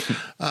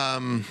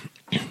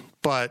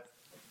 But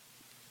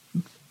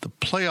the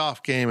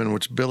playoff game in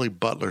which Billy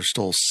Butler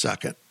stole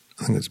second,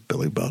 I think it's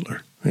Billy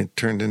Butler. He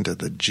turned into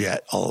the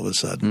Jet all of a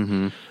sudden.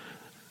 Mm-hmm.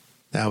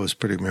 That was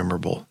pretty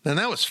memorable. And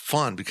that was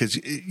fun because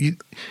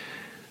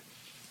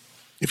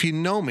if you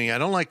know me, I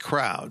don't like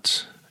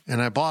crowds.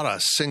 And I bought a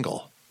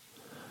single.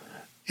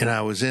 And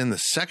I was in the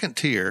second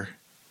tier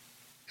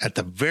at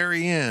the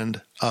very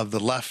end of the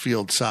left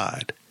field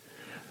side.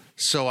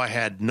 So I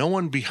had no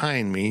one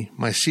behind me.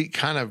 My seat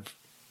kind of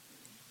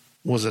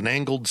was an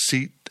angled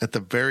seat at the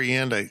very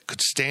end. I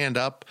could stand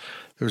up.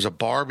 There was a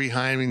bar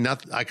behind me.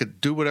 Nothing. I could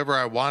do whatever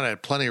I wanted. I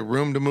had plenty of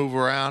room to move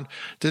around.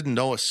 Didn't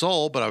know a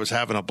soul, but I was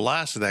having a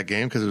blast at that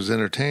game because it was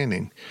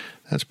entertaining.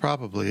 That's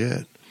probably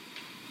it.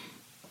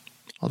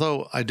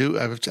 Although I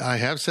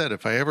have said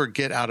if I ever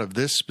get out of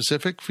this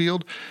specific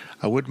field,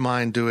 I wouldn't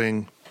mind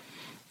doing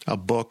a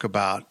book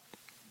about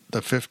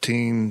the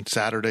 15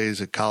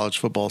 Saturdays of college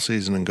football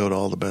season and go to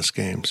all the best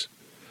games.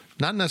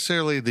 Not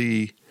necessarily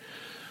the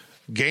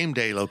game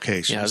day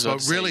locations,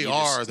 but really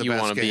are the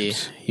best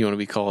games. You want to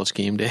be college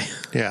game day.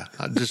 Yeah,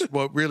 just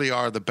what really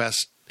are the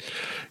best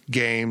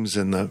games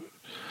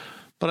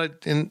but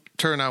in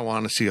turn I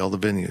want to see all the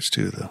venues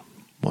too, the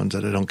ones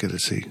that I don't get to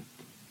see.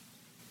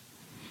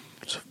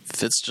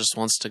 Fitz just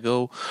wants to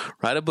go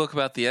write a book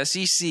about the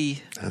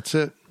SEC. That's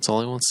it. That's all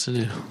he wants to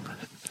do.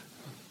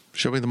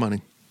 Show me the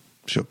money.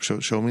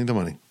 Show me the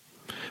money.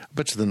 I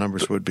bet you the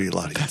numbers would be a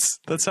lot easier.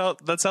 That's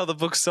how the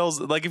book sells.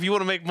 Like if you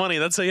want to make money,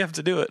 that's how you have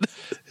to do it.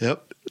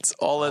 Yep. It's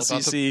all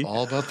SEC.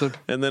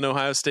 And then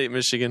Ohio State,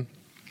 Michigan,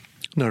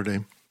 Notre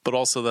Dame. But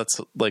also that's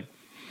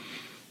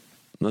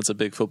a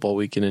big football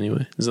weekend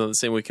anyway. Is that the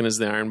same weekend as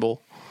the Iron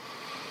Bowl?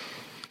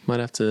 Might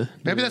have to.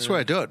 Maybe that's where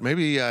I do it.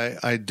 Maybe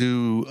I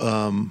do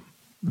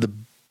the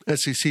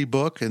SEC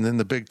book and then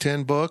the Big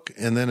Ten book,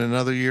 and then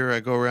another year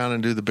I go around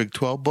and do the Big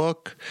 12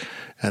 book,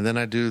 and then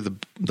I do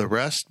the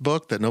rest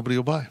book that nobody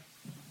will buy.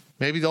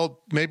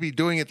 Maybe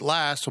doing it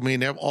last will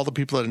mean all the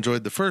people that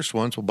enjoyed the first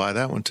ones will buy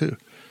that one too.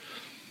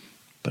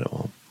 But it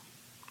won't.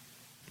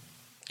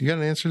 You got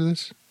an answer to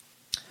this?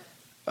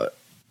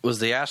 Was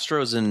the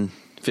Astros in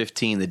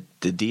 15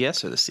 the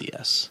DS or the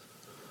CS?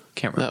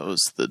 Can't remember. That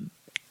was the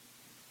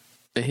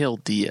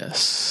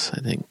ALDS,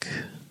 I think.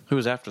 Who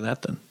was after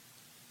that then?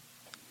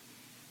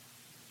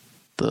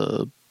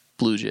 The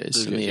Blue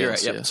Jays. You're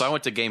right, yep. So I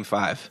went to Game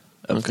 5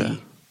 of the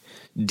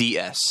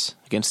DS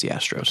against the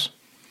Astros.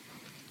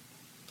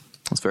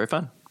 It's very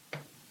fun.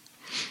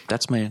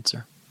 That's my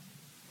answer.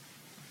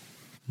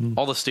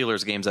 All the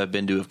Steelers games I've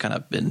been to have kind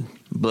of been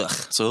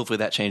blech. So hopefully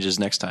that changes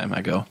next time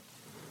I go.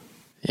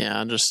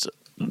 Yeah, just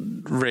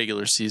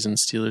regular season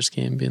Steelers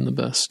game being the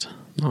best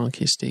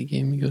non-K-State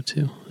game you go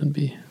to. It'd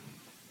be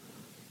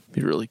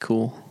really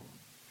cool.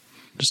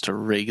 Just a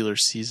regular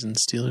season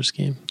Steelers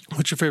game.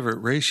 What's your favorite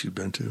race you've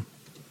been to?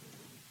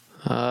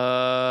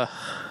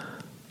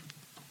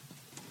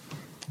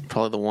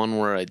 Probably the one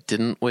where I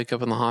didn't wake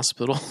up in the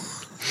hospital.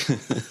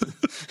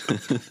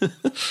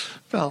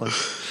 Valid.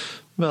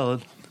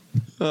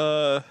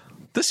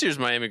 This year's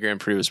Miami Grand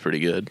Prix was pretty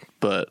good,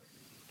 but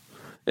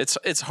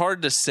it's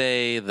hard to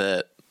say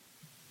that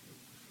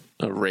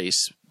a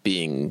race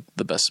being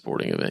the best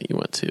sporting event you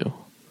went to.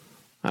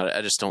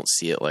 I just don't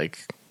see it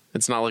like.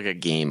 It's not like a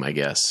game, I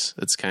guess.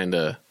 It's kind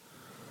of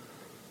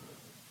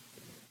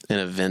an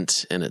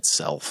event in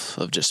itself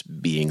of just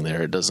being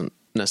there. It doesn't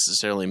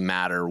necessarily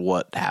matter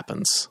what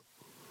happens.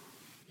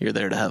 You're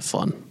there to have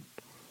fun.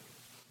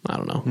 I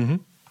don't know. Mm-hmm.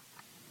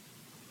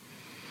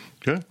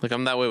 Good. Like,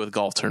 I'm that way with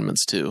golf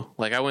tournaments, too.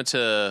 Like, I went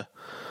to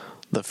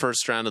the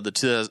first round of the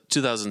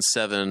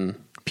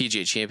 2007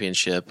 PGA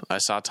Championship. I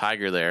saw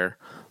Tiger there,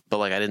 but,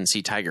 I didn't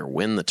see Tiger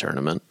win the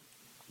tournament.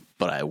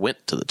 But I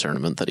went to the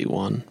tournament that he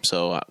won.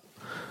 So,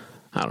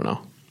 I don't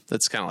know.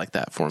 It's kind of like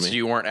that for me. So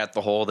you weren't at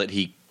the hole that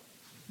he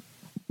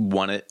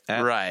won it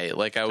at? Right.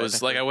 I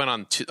went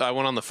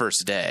on the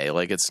first day.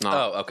 It's not.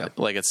 Oh, okay.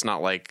 It's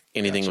not like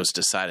anything was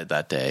decided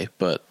that day.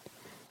 But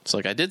it's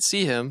I did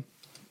see him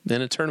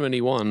in a tournament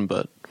he won,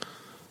 but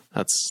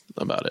that's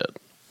about it.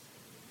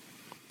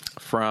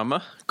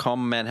 From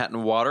Calm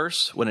Manhattan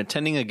Waters, when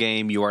attending a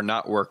game you are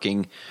not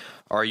working,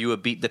 are you a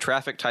beat the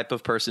traffic type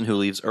of person who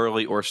leaves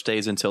early or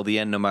stays until the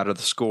end no matter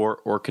the score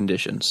or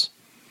conditions?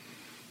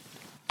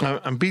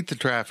 I'm beat the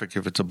traffic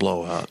if it's a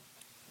blowout.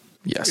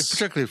 Yes.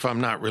 Particularly if I'm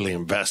not really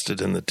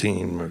invested in the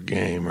team or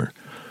game or,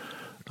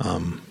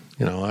 I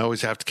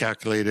always have to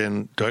calculate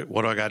in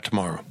what do I got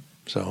tomorrow.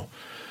 So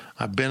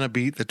I've been a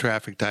beat the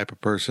traffic type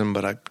of person,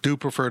 but I do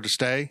prefer to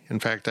stay.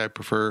 In fact, I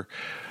prefer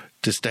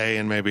to stay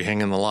and maybe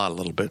hang in the lot a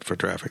little bit for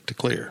traffic to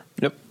clear.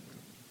 Yep.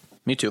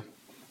 Me too.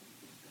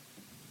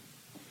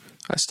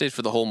 I stayed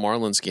for the whole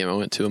Marlins game I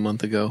went to a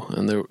month ago,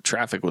 and the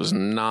traffic was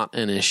not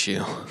an issue.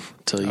 I'll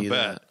tell you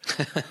that.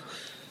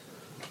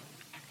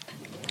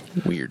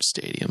 Weird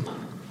stadium.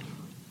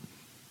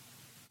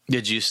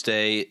 Did you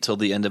stay till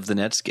the end of the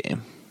Nets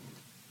game?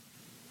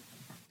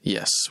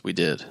 Yes, we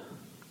did.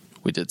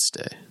 We did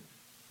stay.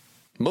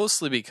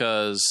 Mostly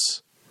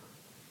because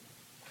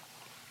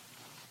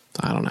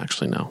I don't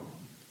actually know.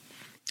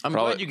 I'm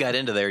glad you got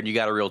into there and you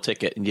got a real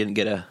ticket and you didn't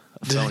get a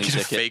phony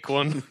ticket. A fake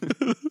one?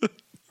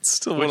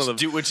 Still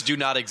which do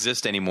not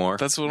exist anymore.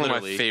 That's one of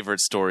my favorite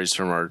stories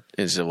from our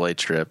NCAA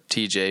trip.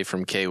 TJ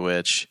from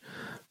K-Witch.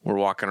 We're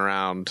walking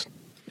around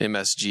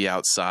MSG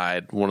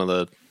outside.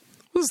 This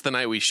was the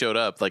night we showed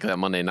up, like that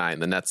Monday night.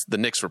 And the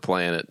Knicks were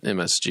playing at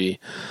MSG.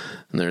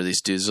 And there are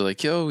these dudes who are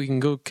like, yo, we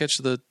can go catch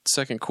the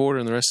second quarter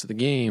and the rest of the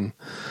game.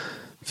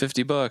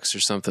 $50 or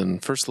something.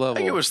 First level. I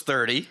think it was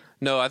 30.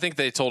 No, I think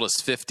they told us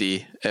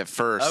 50 at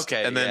first.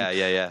 Okay, and then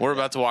yeah. We're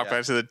about to walk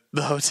back to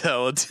the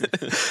hotel, and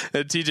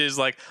TJ's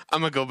like,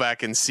 "I'm gonna go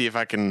back and see if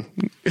I can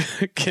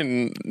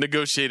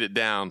negotiate it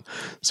down."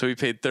 So we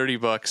paid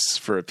 $30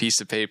 for a piece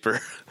of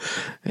paper,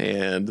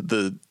 and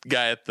the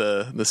guy at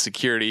the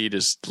security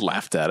just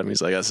laughed at him.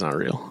 He's like, "That's not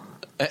real."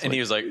 And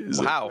he was like,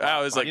 "Wow!" I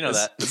was like, "You know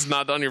that it's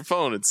not on your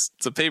phone. It's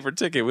a paper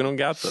ticket. We don't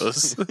got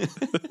those."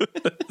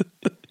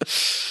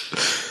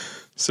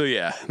 So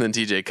yeah, then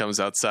TJ comes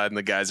outside and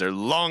the guys are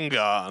long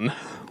gone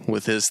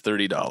with his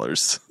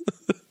 $30.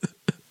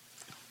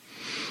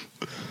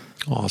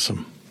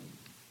 Awesome.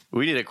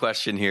 We need a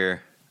question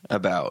here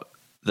about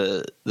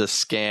the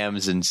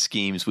scams and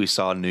schemes we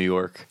saw in New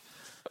York.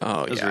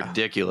 Oh, it was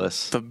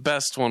ridiculous. The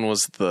best one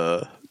was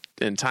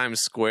in Times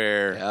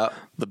Square,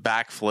 the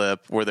backflip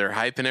where they're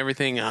hyping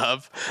everything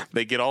up.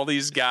 They get all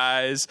these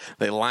guys,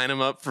 they line them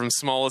up from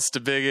smallest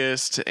to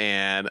biggest,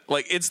 and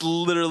like it's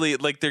literally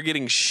like they're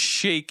getting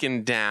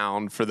shaken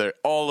down for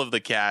all of the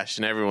cash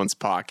in everyone's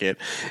pocket.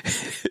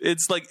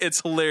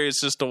 It's hilarious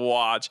just to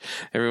watch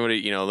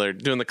everybody. They're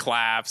doing the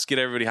claps, get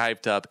everybody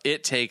hyped up.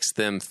 It takes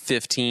them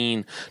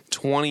 15,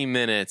 20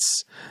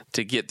 minutes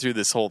to get through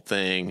this whole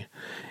thing,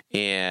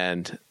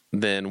 and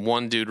then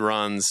one dude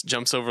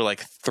jumps over like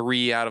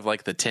 3 out of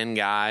like the 10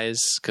 guys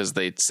because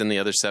they send the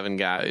other 7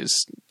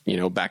 guys,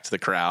 back to the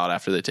crowd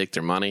after they take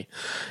their money.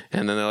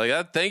 And then they're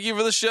like, thank you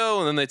for the show.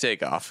 And then they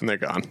take off and they're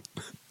gone.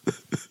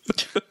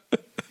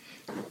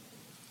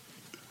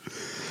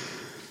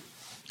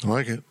 I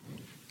like it.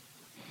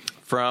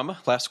 From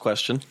Last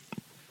Question.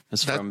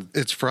 It's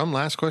from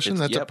Last Question?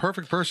 That's a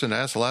perfect person to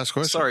ask the last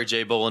question. Sorry,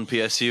 Jay Bolin,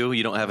 PSU.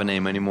 You don't have a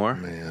name anymore.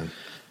 Man.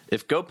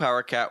 If Go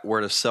Power Cat were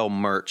to sell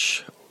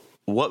merch,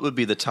 what would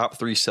be the top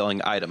 3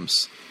 selling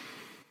items?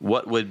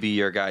 What would be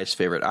your guys'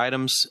 favorite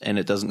items? And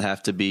it doesn't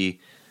have to be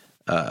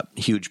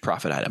huge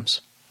profit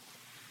items.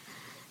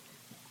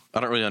 I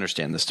don't really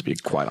understand this, to be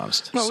quite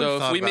honest. No, so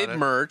if we made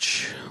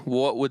merch,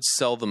 what would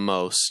sell the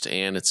most?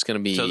 And it's going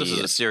to be this is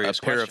a serious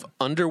pair question. of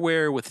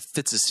underwear with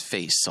Fitz's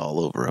face all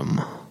over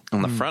them.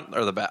 On the front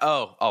or the back?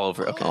 Oh, all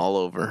over. Okay. All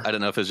over. I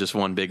didn't know if it was just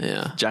one big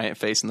giant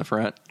face in the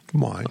front.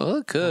 Why? Well,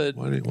 it could.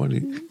 Why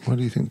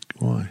do you think?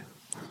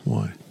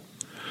 Why?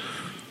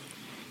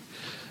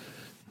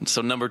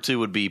 So number 2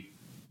 would be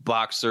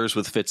boxers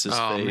with Fitz's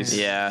face. Man.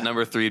 Yeah.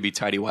 Number 3 would be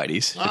tighty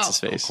whities. Fitz's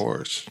face. Of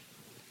course.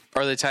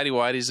 Are they tighty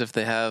whities if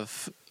they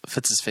have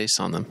Fitz's face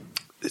on them?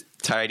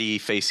 Tidy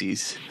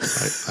faces.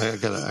 I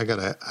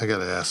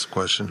gotta ask a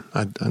question.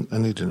 I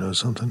need to know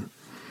something.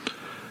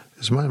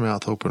 Is my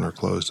mouth open or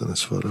closed in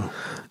this photo?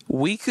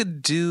 We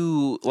could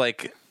do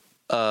like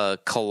a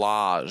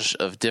collage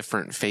of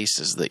different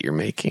faces that you're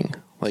making.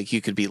 Like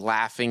you could be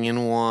laughing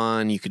in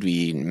one, you could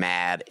be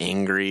mad,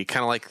 angry,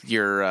 kind of like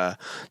your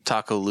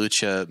Taco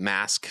Lucha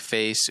mask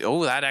face.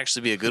 Oh, that'd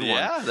actually be a good one.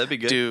 Yeah, that'd be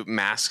good. Do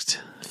masked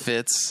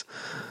Fitz,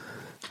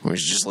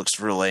 which just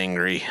looks real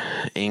angry.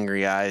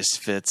 Angry eyes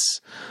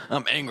Fitz.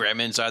 I'm angry. I'm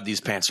inside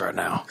these pants right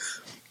now.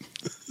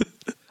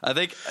 I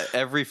think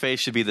every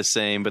face should be the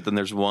same, but then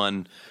there's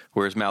one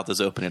where his mouth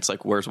is open. It's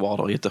like, where's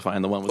Waldo? You have to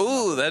find the one with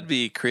Ooh, that'd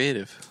be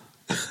creative.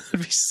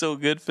 That'd be so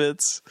good,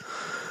 Fitz.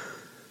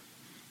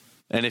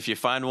 And if you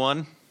find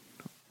one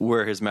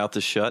where his mouth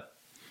is shut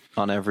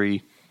on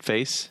every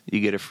face, you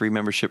get a free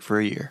membership for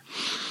a year.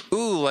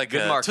 Ooh, like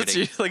a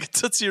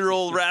Tootsie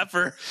Roll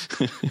wrapper.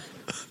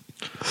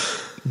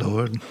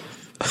 Lord,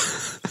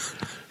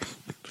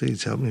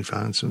 please help me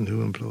find some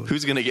new employees.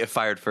 Who's going to get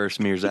fired first,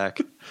 me or Zach?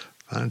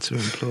 Find some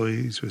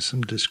employees with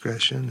some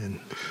discretion and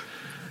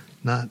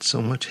not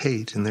so much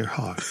hate in their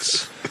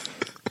hearts.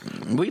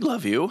 We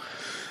love you.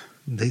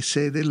 They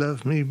say they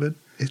love me, but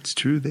it's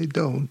true they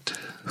don't.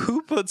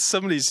 Who puts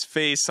somebody's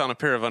face on a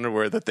pair of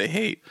underwear that they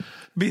hate?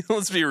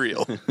 Let's be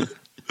real.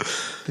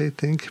 They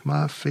think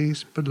my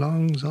face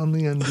belongs on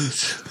the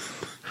undies.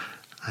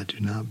 I do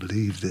not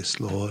believe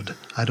this, Lord.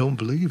 I don't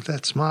believe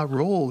that's my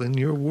role in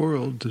your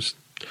world,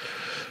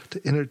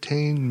 to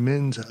entertain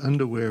men's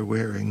underwear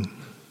wearing.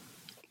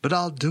 but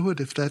I'll do it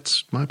if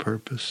that's my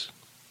purpose.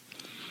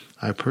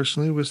 I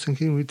personally was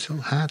thinking we'd sell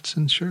hats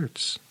and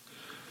shirts.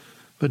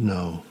 But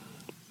no,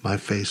 my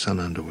face on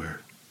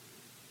underwear.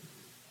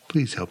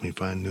 Please help me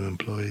find new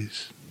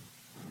employees.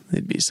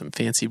 They'd be some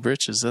fancy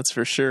britches, that's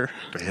for sure.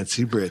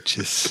 Fancy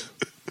britches.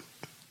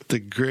 The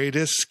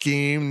greatest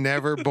scheme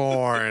never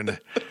born.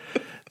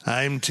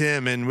 I'm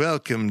Tim, and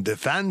welcome to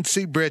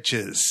Fancy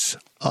Britches.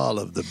 All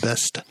of the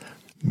best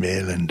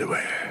male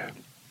underwear.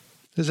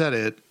 Is that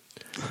it?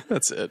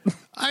 That's it.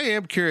 I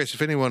am curious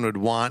if anyone would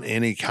want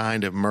any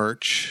kind of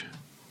merch.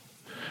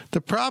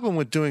 The problem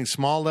with doing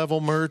small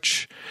level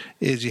merch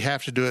is you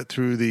have to do it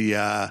through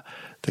the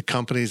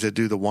companies that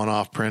do the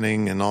one-off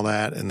printing and all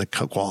that, and the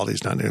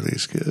quality's not nearly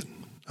as good.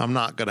 I'm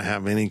not going to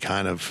have any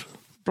kind of...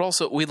 But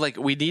also, we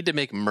need to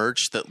make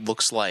merch that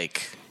looks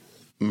like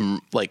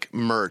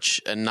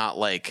merch and not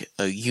like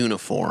a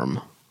uniform,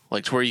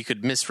 like to where you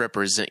could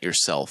misrepresent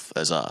yourself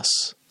as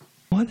us.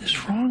 What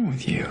is wrong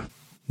with you?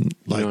 You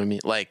know what I mean?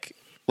 Like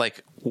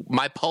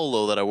my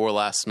polo that I wore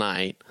last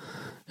night,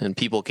 and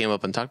people came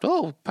up and talked,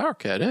 "Oh, Power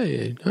Cat,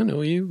 hey, I know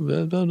you."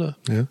 Blah, blah, blah.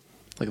 Yeah,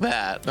 like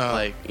that.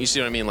 Like, you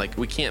see what I mean? Like,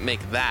 we can't make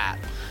that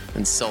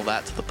and sell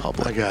that to the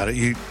public. I got it.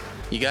 You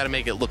got to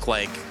make it look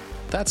like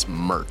that's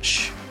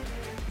merch.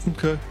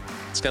 Okay.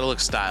 It's got to look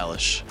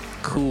stylish,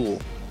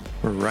 cool.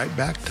 We're right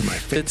back to my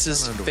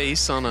Fitz's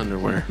face on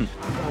underwear.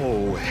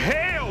 Oh,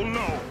 hell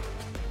no!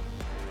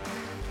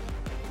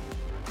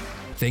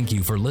 Thank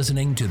you for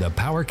listening to the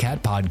Power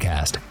Cat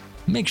Podcast.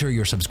 Make sure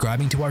you're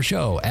subscribing to our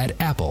show at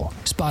Apple,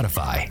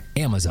 Spotify,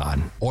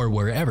 Amazon, or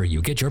wherever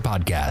you get your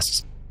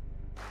podcasts.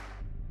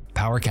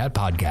 Power Cat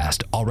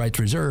Podcast, all rights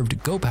reserved,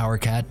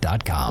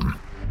 gopowercat.com.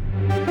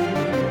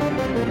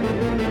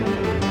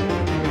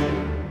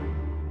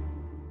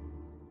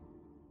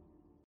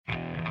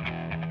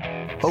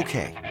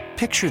 Okay,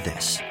 picture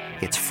this.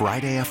 It's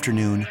Friday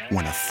afternoon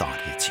when a thought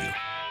hits you.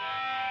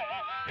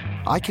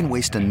 I can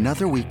waste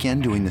another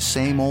weekend doing the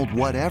same old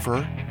whatever,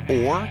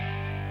 or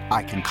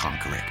I can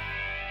conquer it.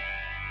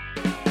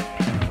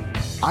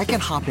 I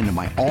can hop into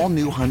my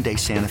all-new Hyundai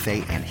Santa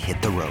Fe and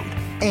hit the road.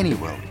 Any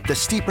road. The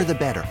steeper, the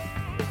better.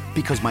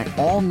 Because my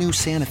all-new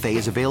Santa Fe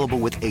is available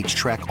with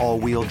H-Track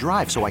all-wheel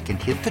drive, so I can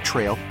hit the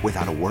trail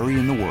without a worry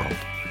in the world.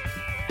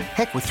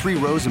 Heck, with 3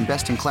 rows and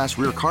best-in-class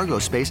rear cargo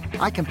space,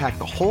 I can pack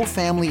the whole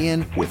family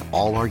in with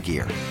all our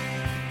gear.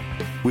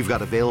 We've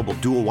got available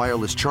dual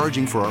wireless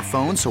charging for our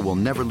phones, so we'll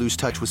never lose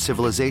touch with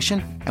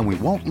civilization, and we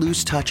won't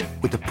lose touch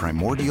with the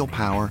primordial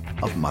power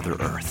of Mother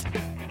Earth.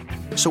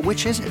 So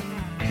which is it?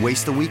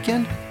 Waste the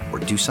weekend or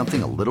do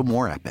something a little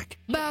more epic?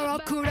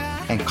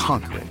 And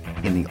conquer it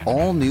in the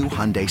all-new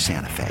Hyundai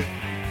Santa Fe.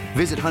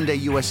 Visit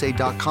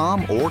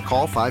HyundaiUSA.com or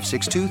call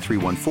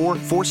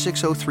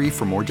 562-314-4603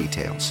 for more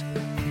details.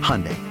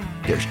 Hyundai,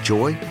 there's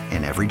joy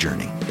in every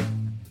journey.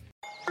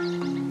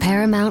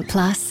 Paramount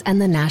Plus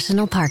and the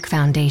National Park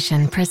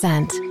Foundation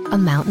present A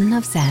Mountain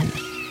of Zen.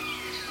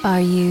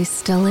 Are you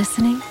still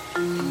listening?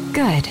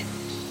 Good.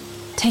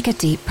 Take a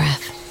deep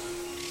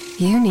breath.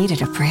 You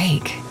needed a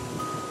break.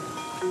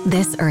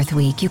 This Earth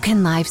Week, you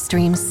can live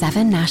stream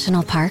 7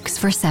 national parks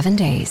for 7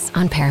 days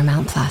on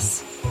Paramount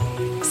Plus.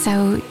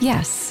 So,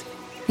 yes,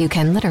 you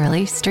can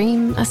literally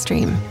stream a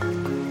stream.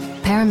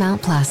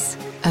 Paramount Plus,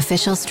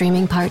 official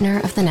streaming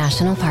partner of the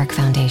National Park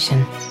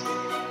Foundation.